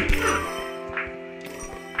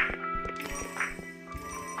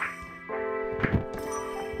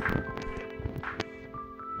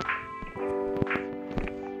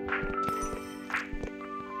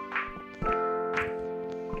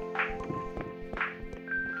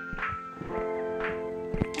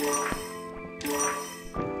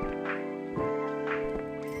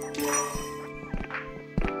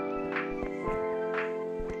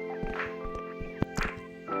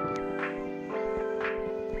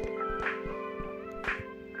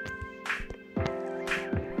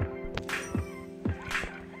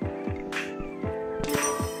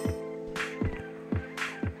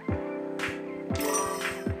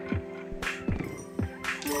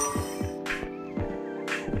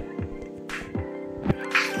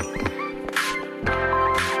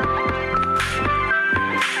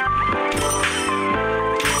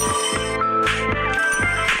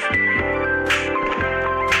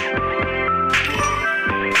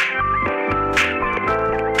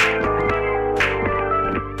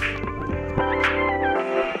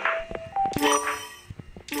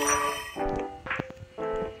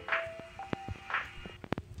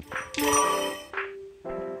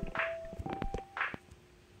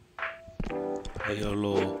 Ayo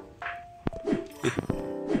lo.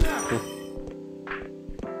 Tuh.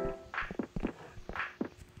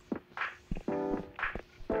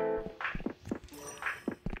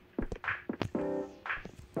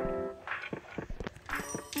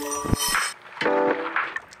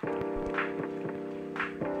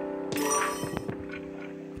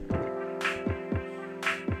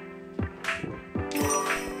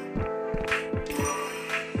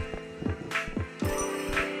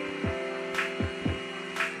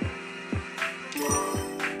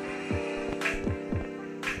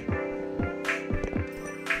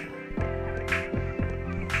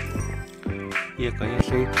 Iya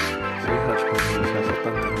kayaknya saya harus memilih salah satu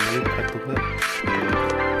antara milik atau enggak.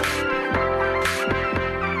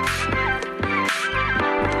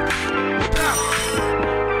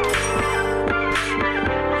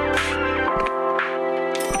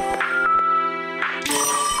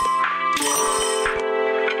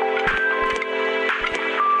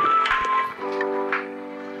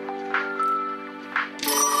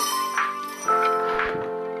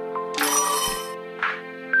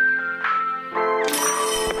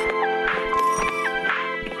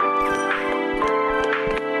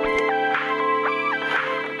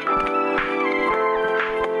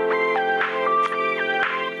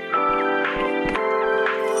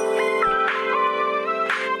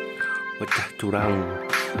 kurang.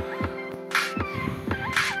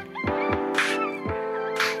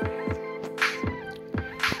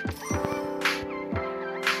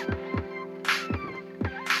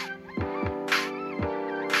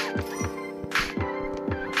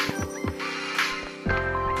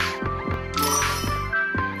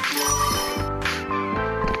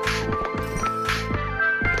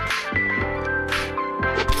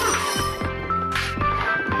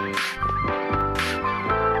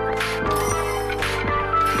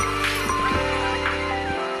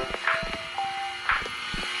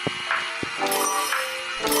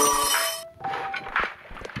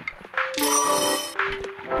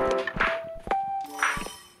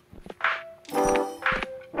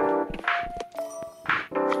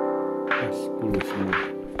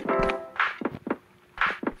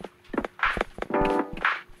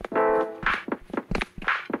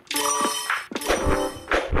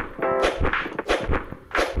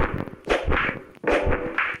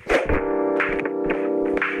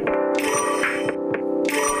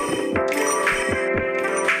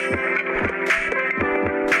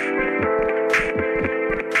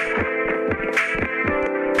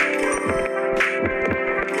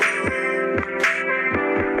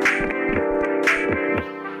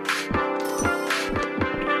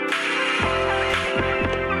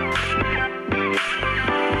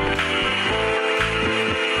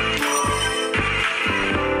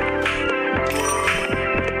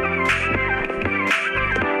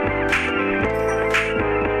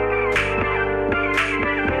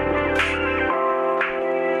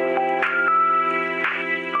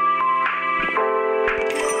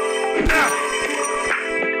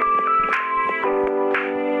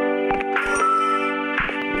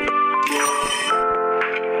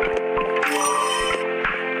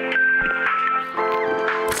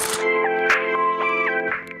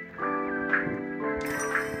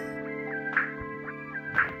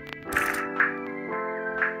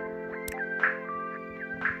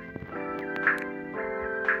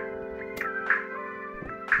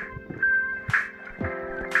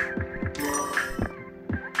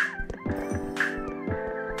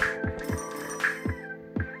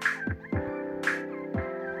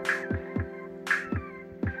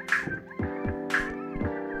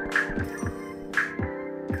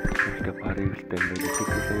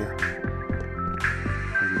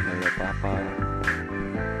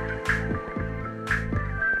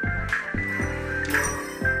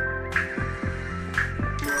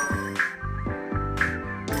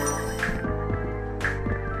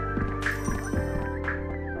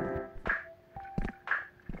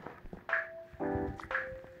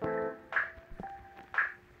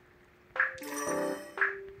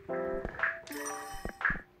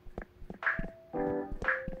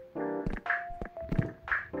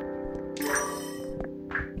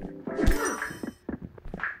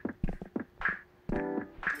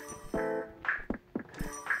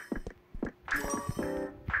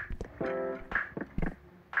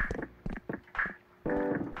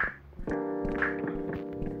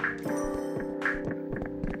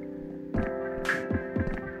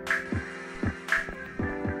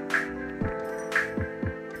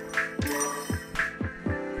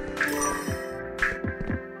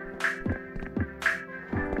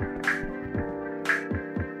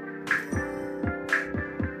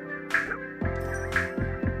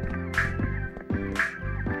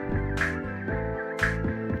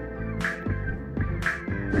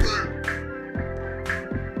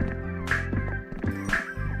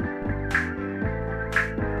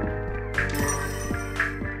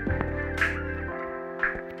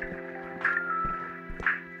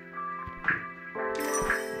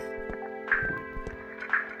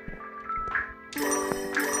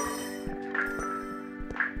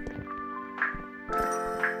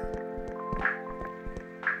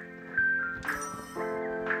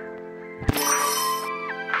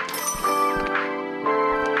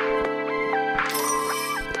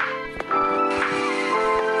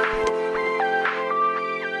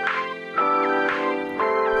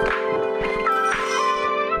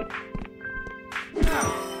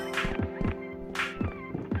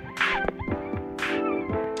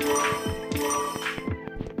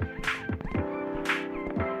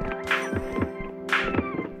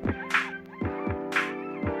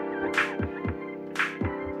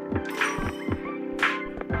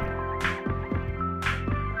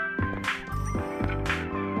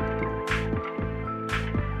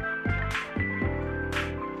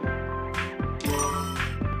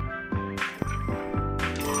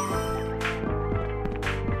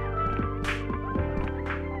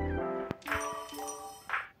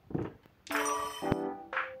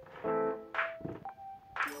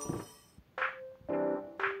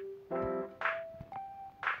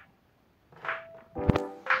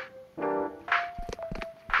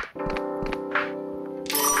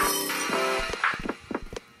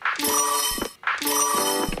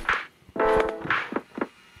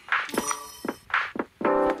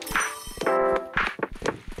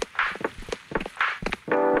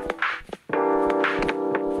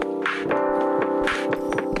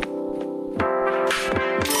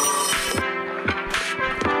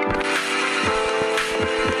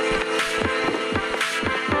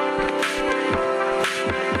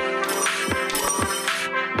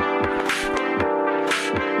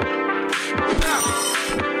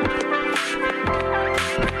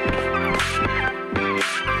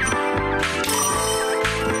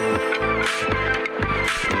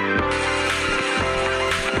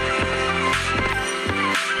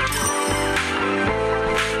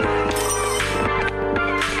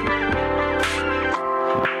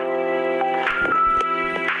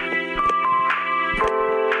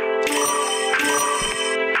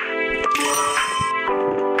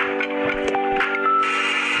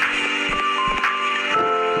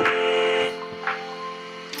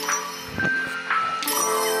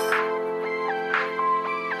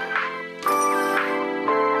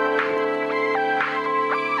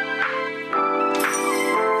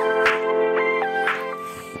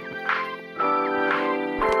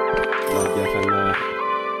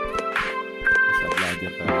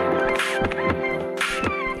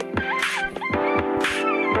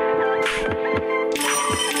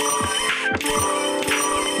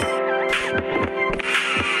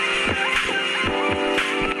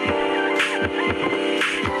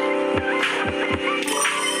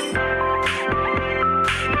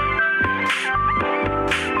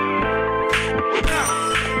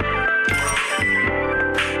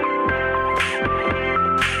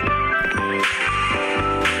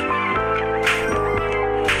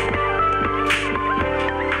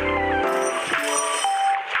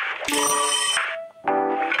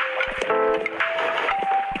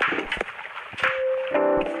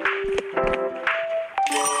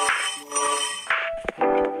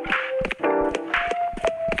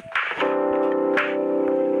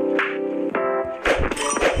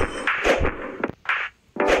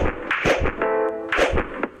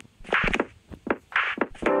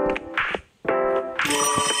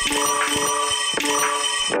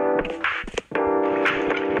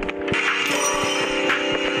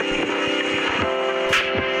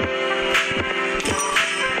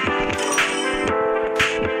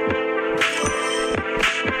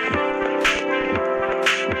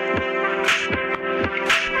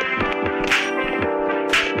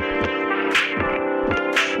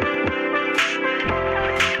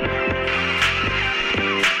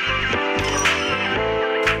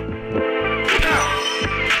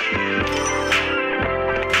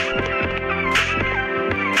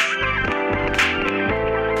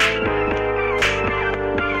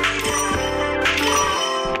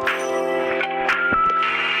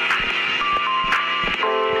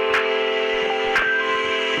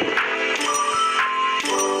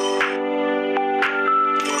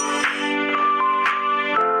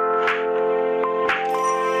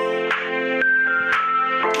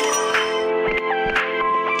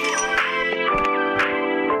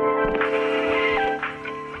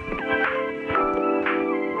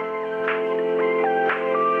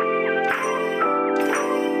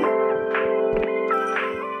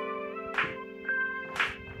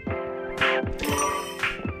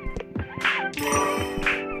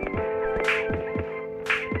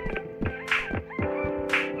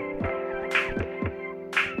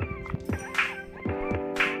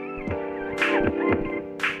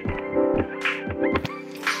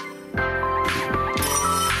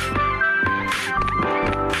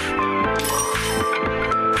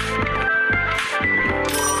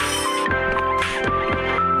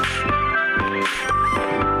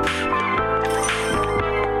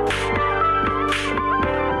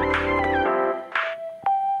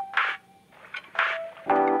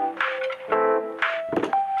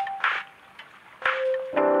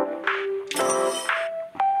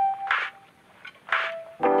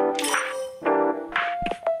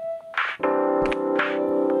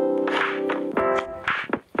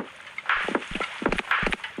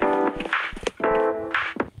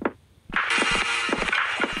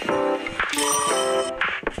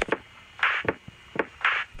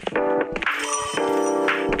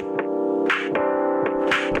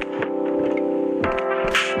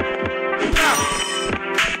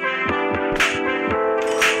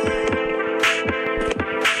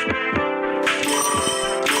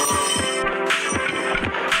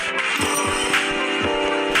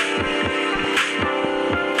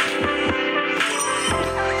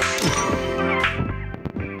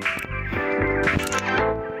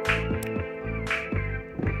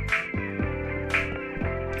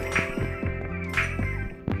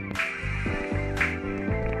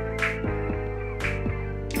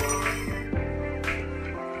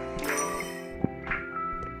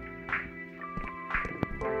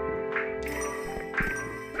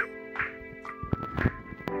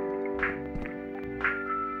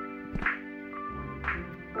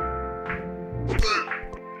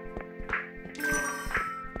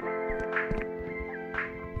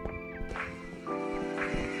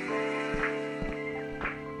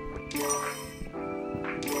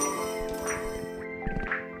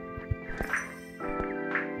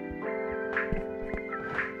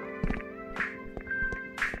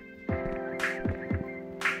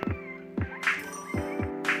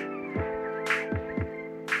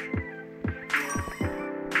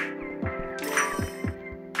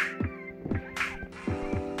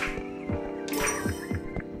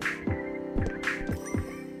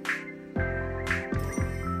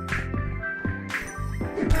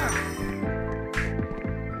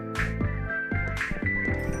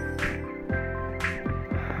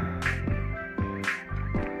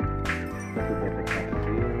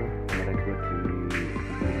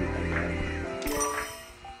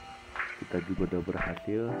 juga udah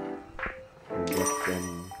berhasil membuatkan,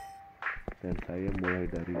 dan saya mulai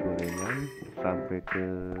dari gorengan sampai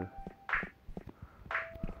ke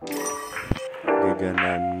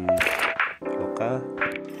jajanan lokal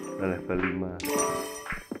level 5.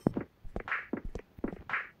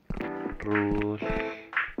 Terus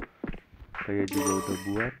saya juga udah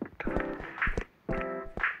buat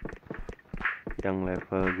yang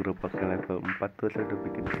level gerobaknya level 4 tuh, saya udah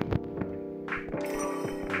bikin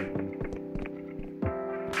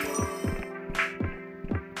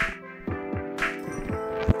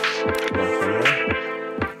uang saya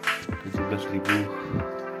 17.000.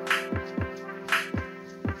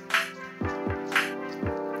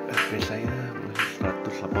 HP saya masih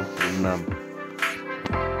 186.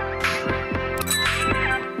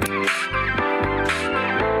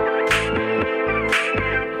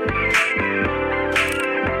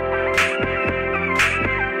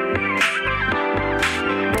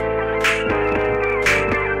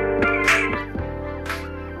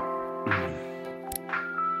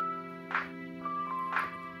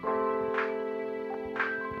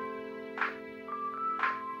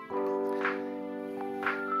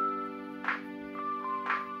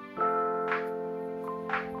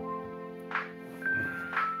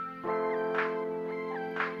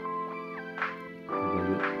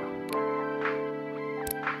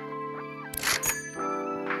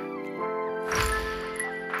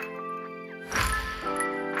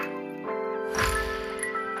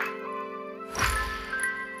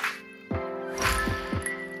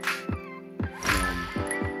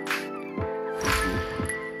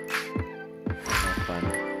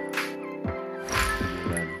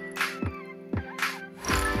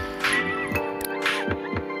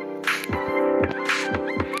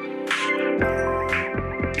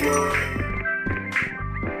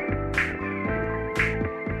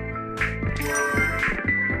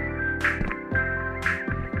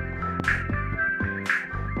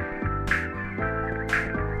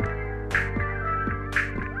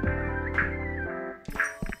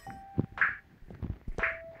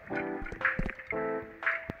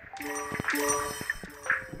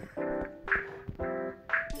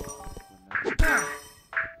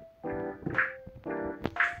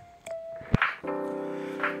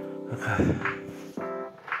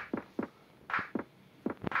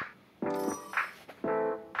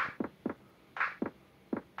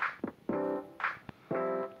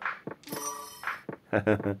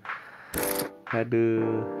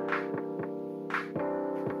 Aduh,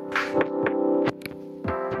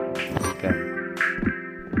 ikan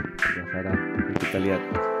penasaran, kita lihat.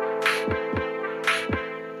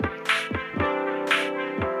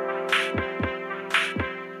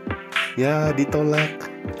 Ya, ditolak.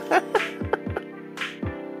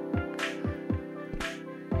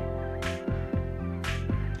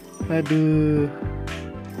 Aduh,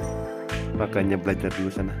 makanya belajar dulu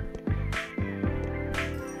sana.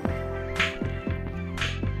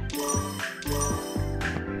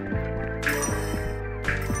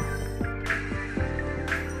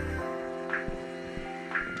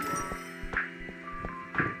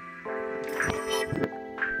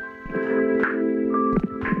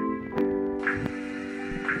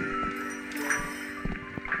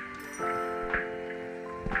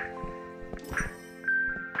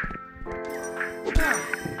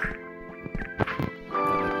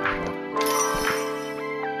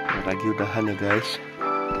 Lagi udahan ya guys.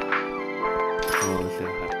 Oh,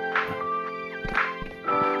 sehat.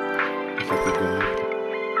 Satu jam,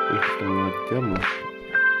 setengah jam lah.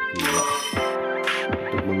 Gila.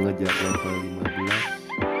 Untuk mengejar level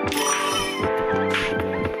 15. Untuk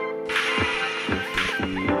mengejar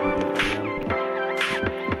sesi ayam.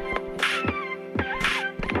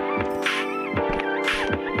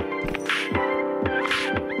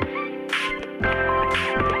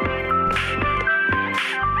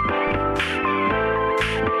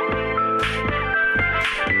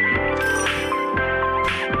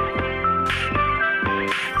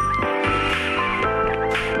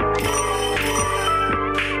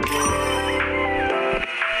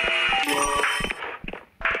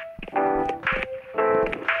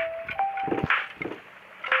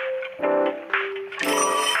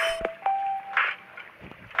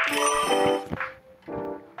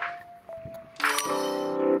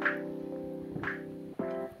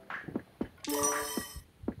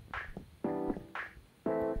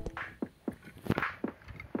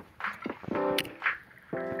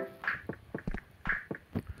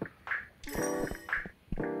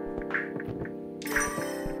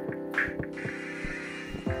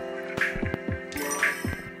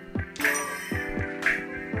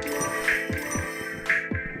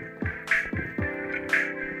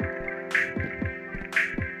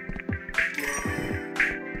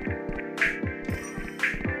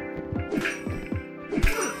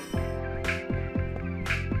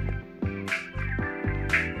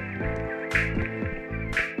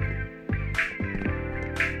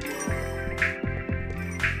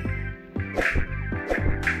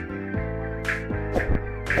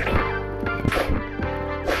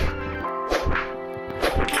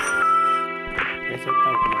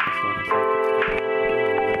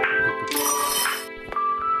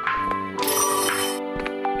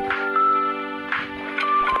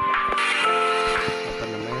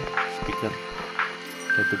 speaker.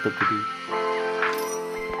 Saya tutup dulu.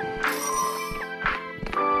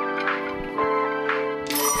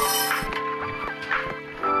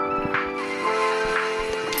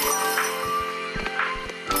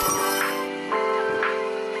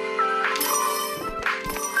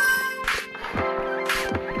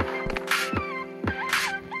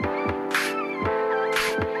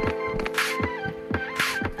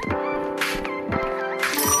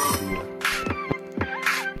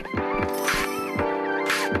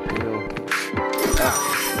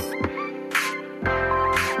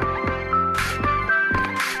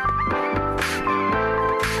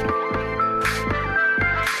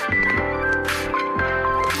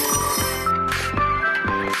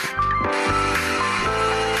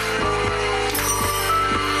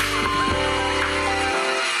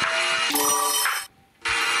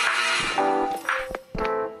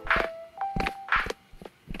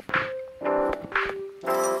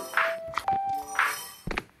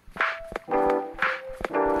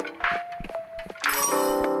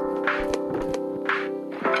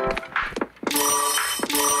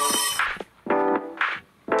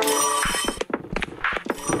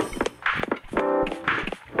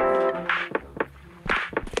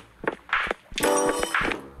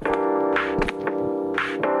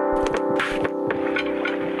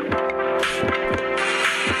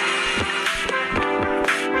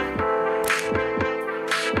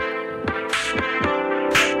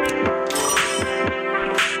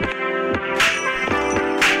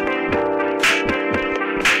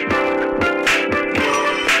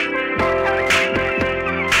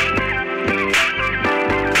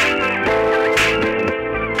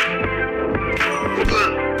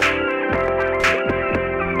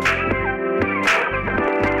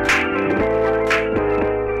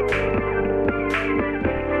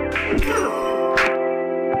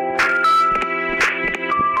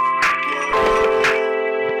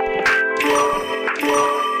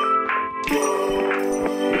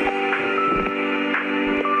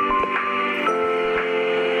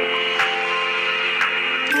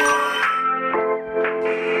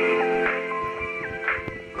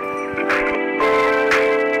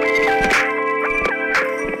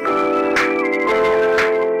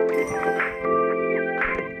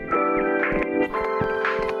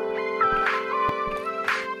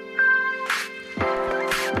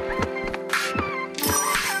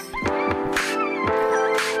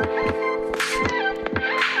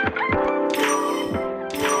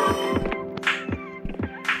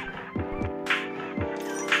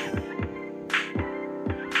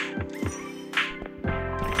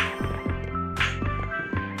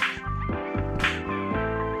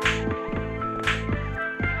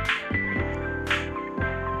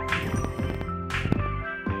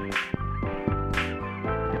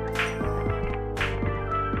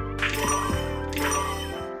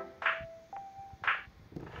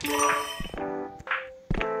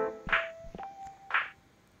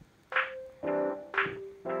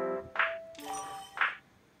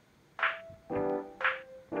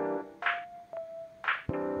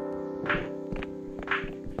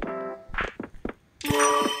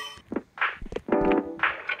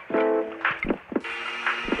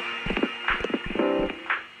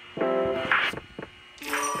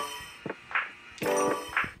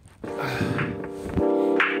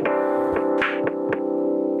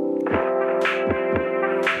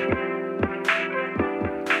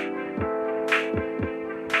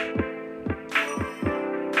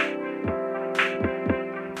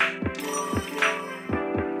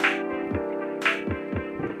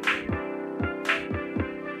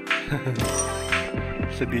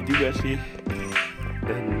 Sedih juga sih.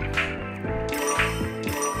 Dan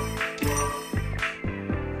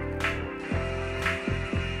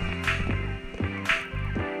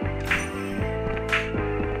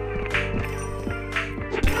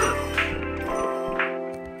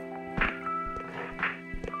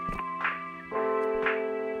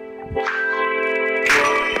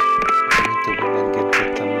coba main game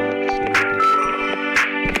pertama di sini deh.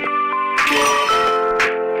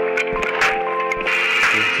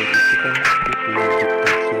 Jadi kita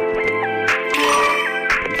lanjutkan saja.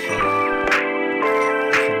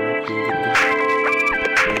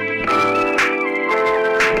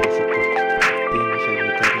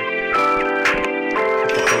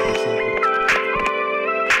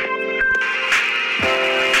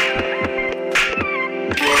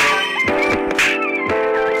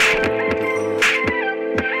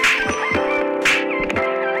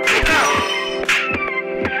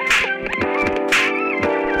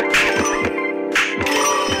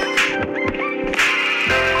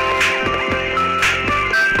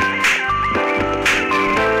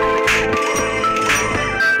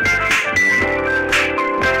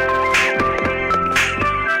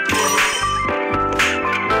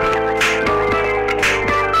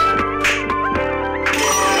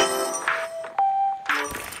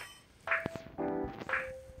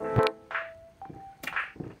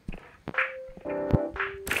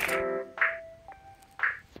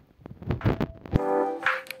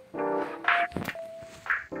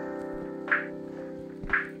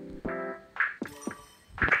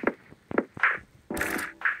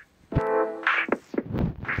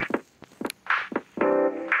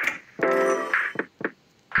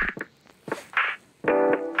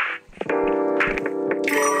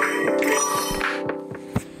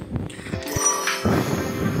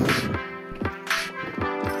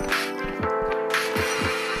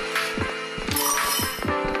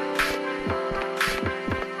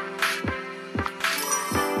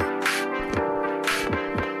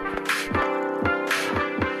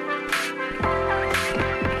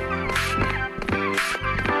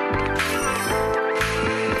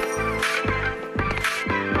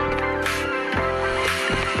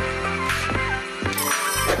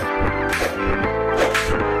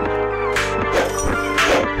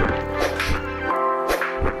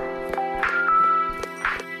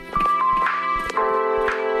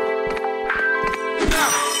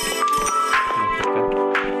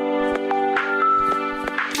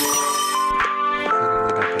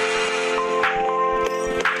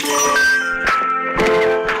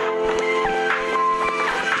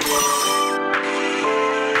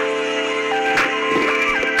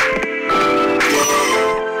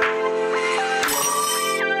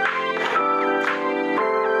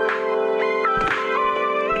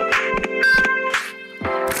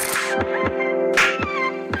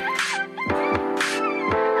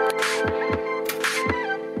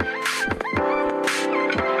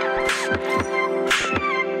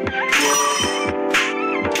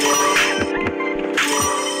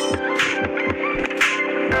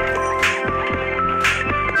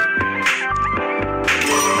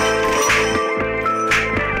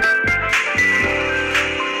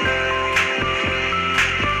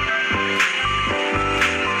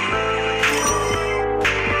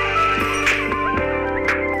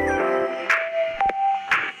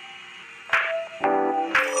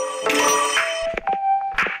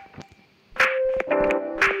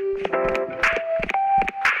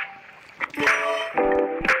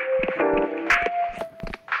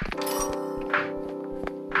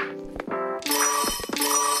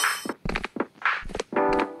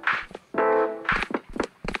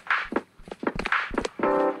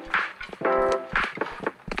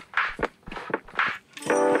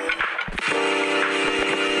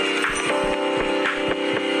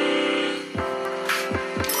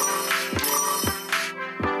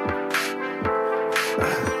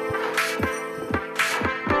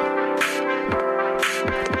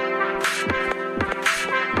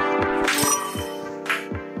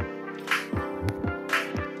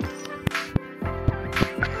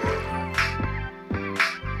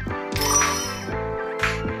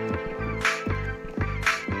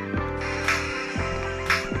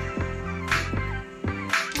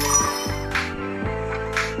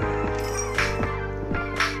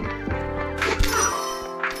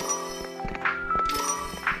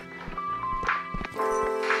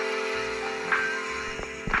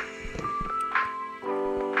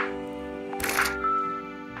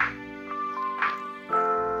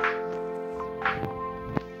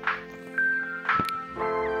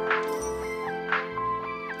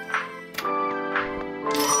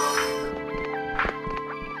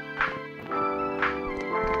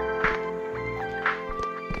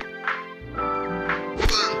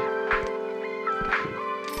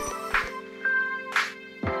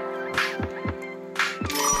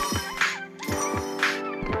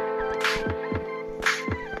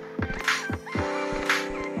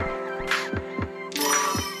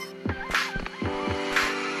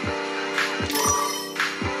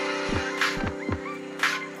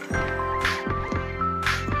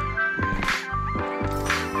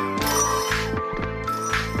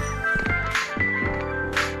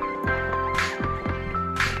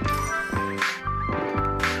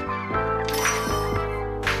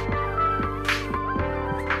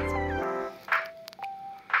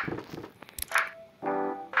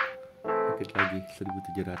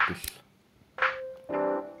 1700.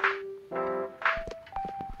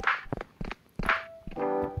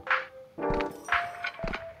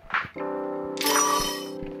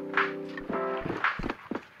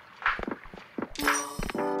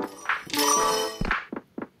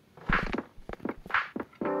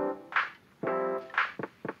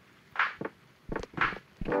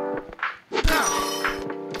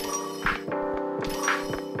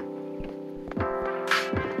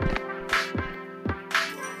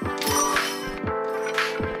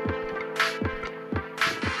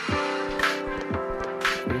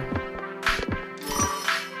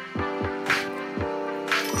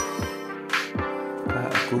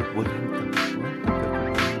 Aku boleh minta bantuan, tapi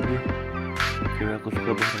aku mau dulu. Cewek aku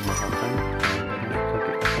suka barang mahal kan, barang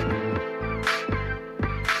suka di apa dulu.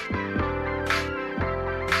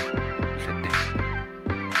 Sedih.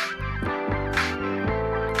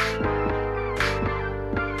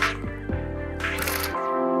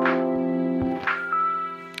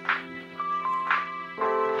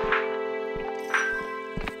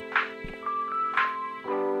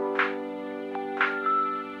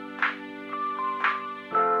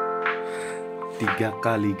 Tiga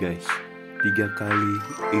kali guys, 3 kali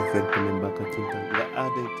event penembakan cinta, nggak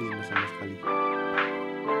ada yang terima sama sekali.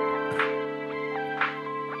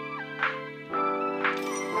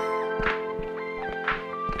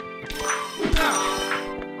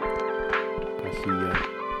 Kasihan.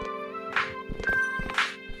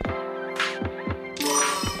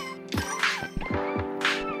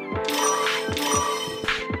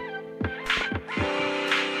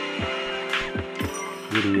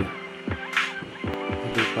 Guru ya.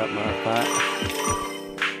 Aduh Pak, maaf Pak.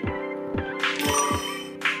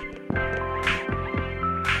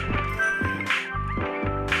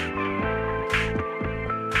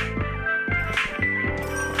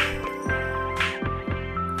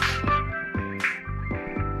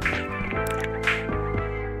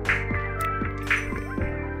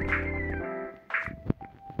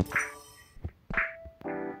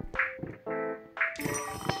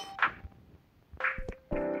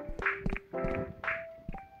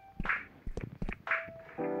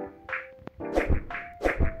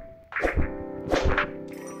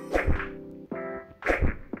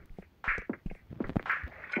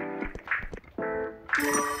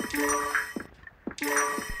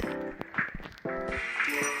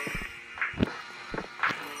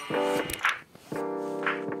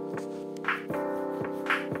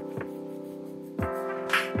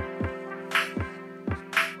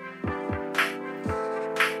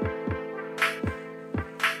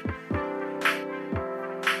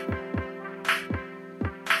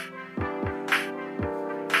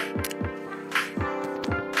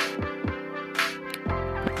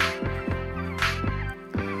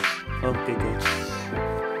 Oke guys,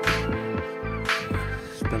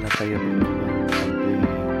 setelah saya mencoba sampai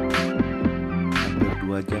hampir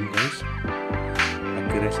 2 jam guys,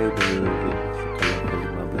 akhirnya saya udah sekolah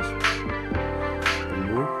ke-15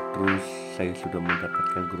 penuh. Terus saya sudah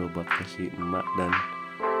mendapatkan gerobak kasih emak dan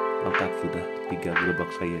lengkap, sudah 3 gerobak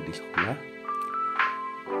saya di sekolah.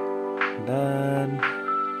 Dan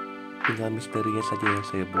tinggal misterinya saja yang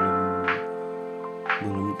saya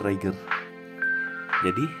belum trigger.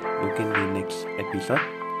 Jadi mungkin di next episode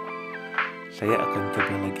saya akan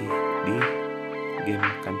coba lagi di game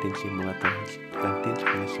Kantin Sekolah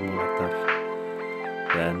Simulator.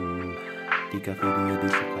 Dan jika video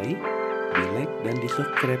disukai, di like dan di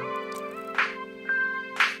subscribe.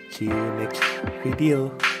 See you next video.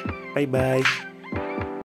 Bye bye.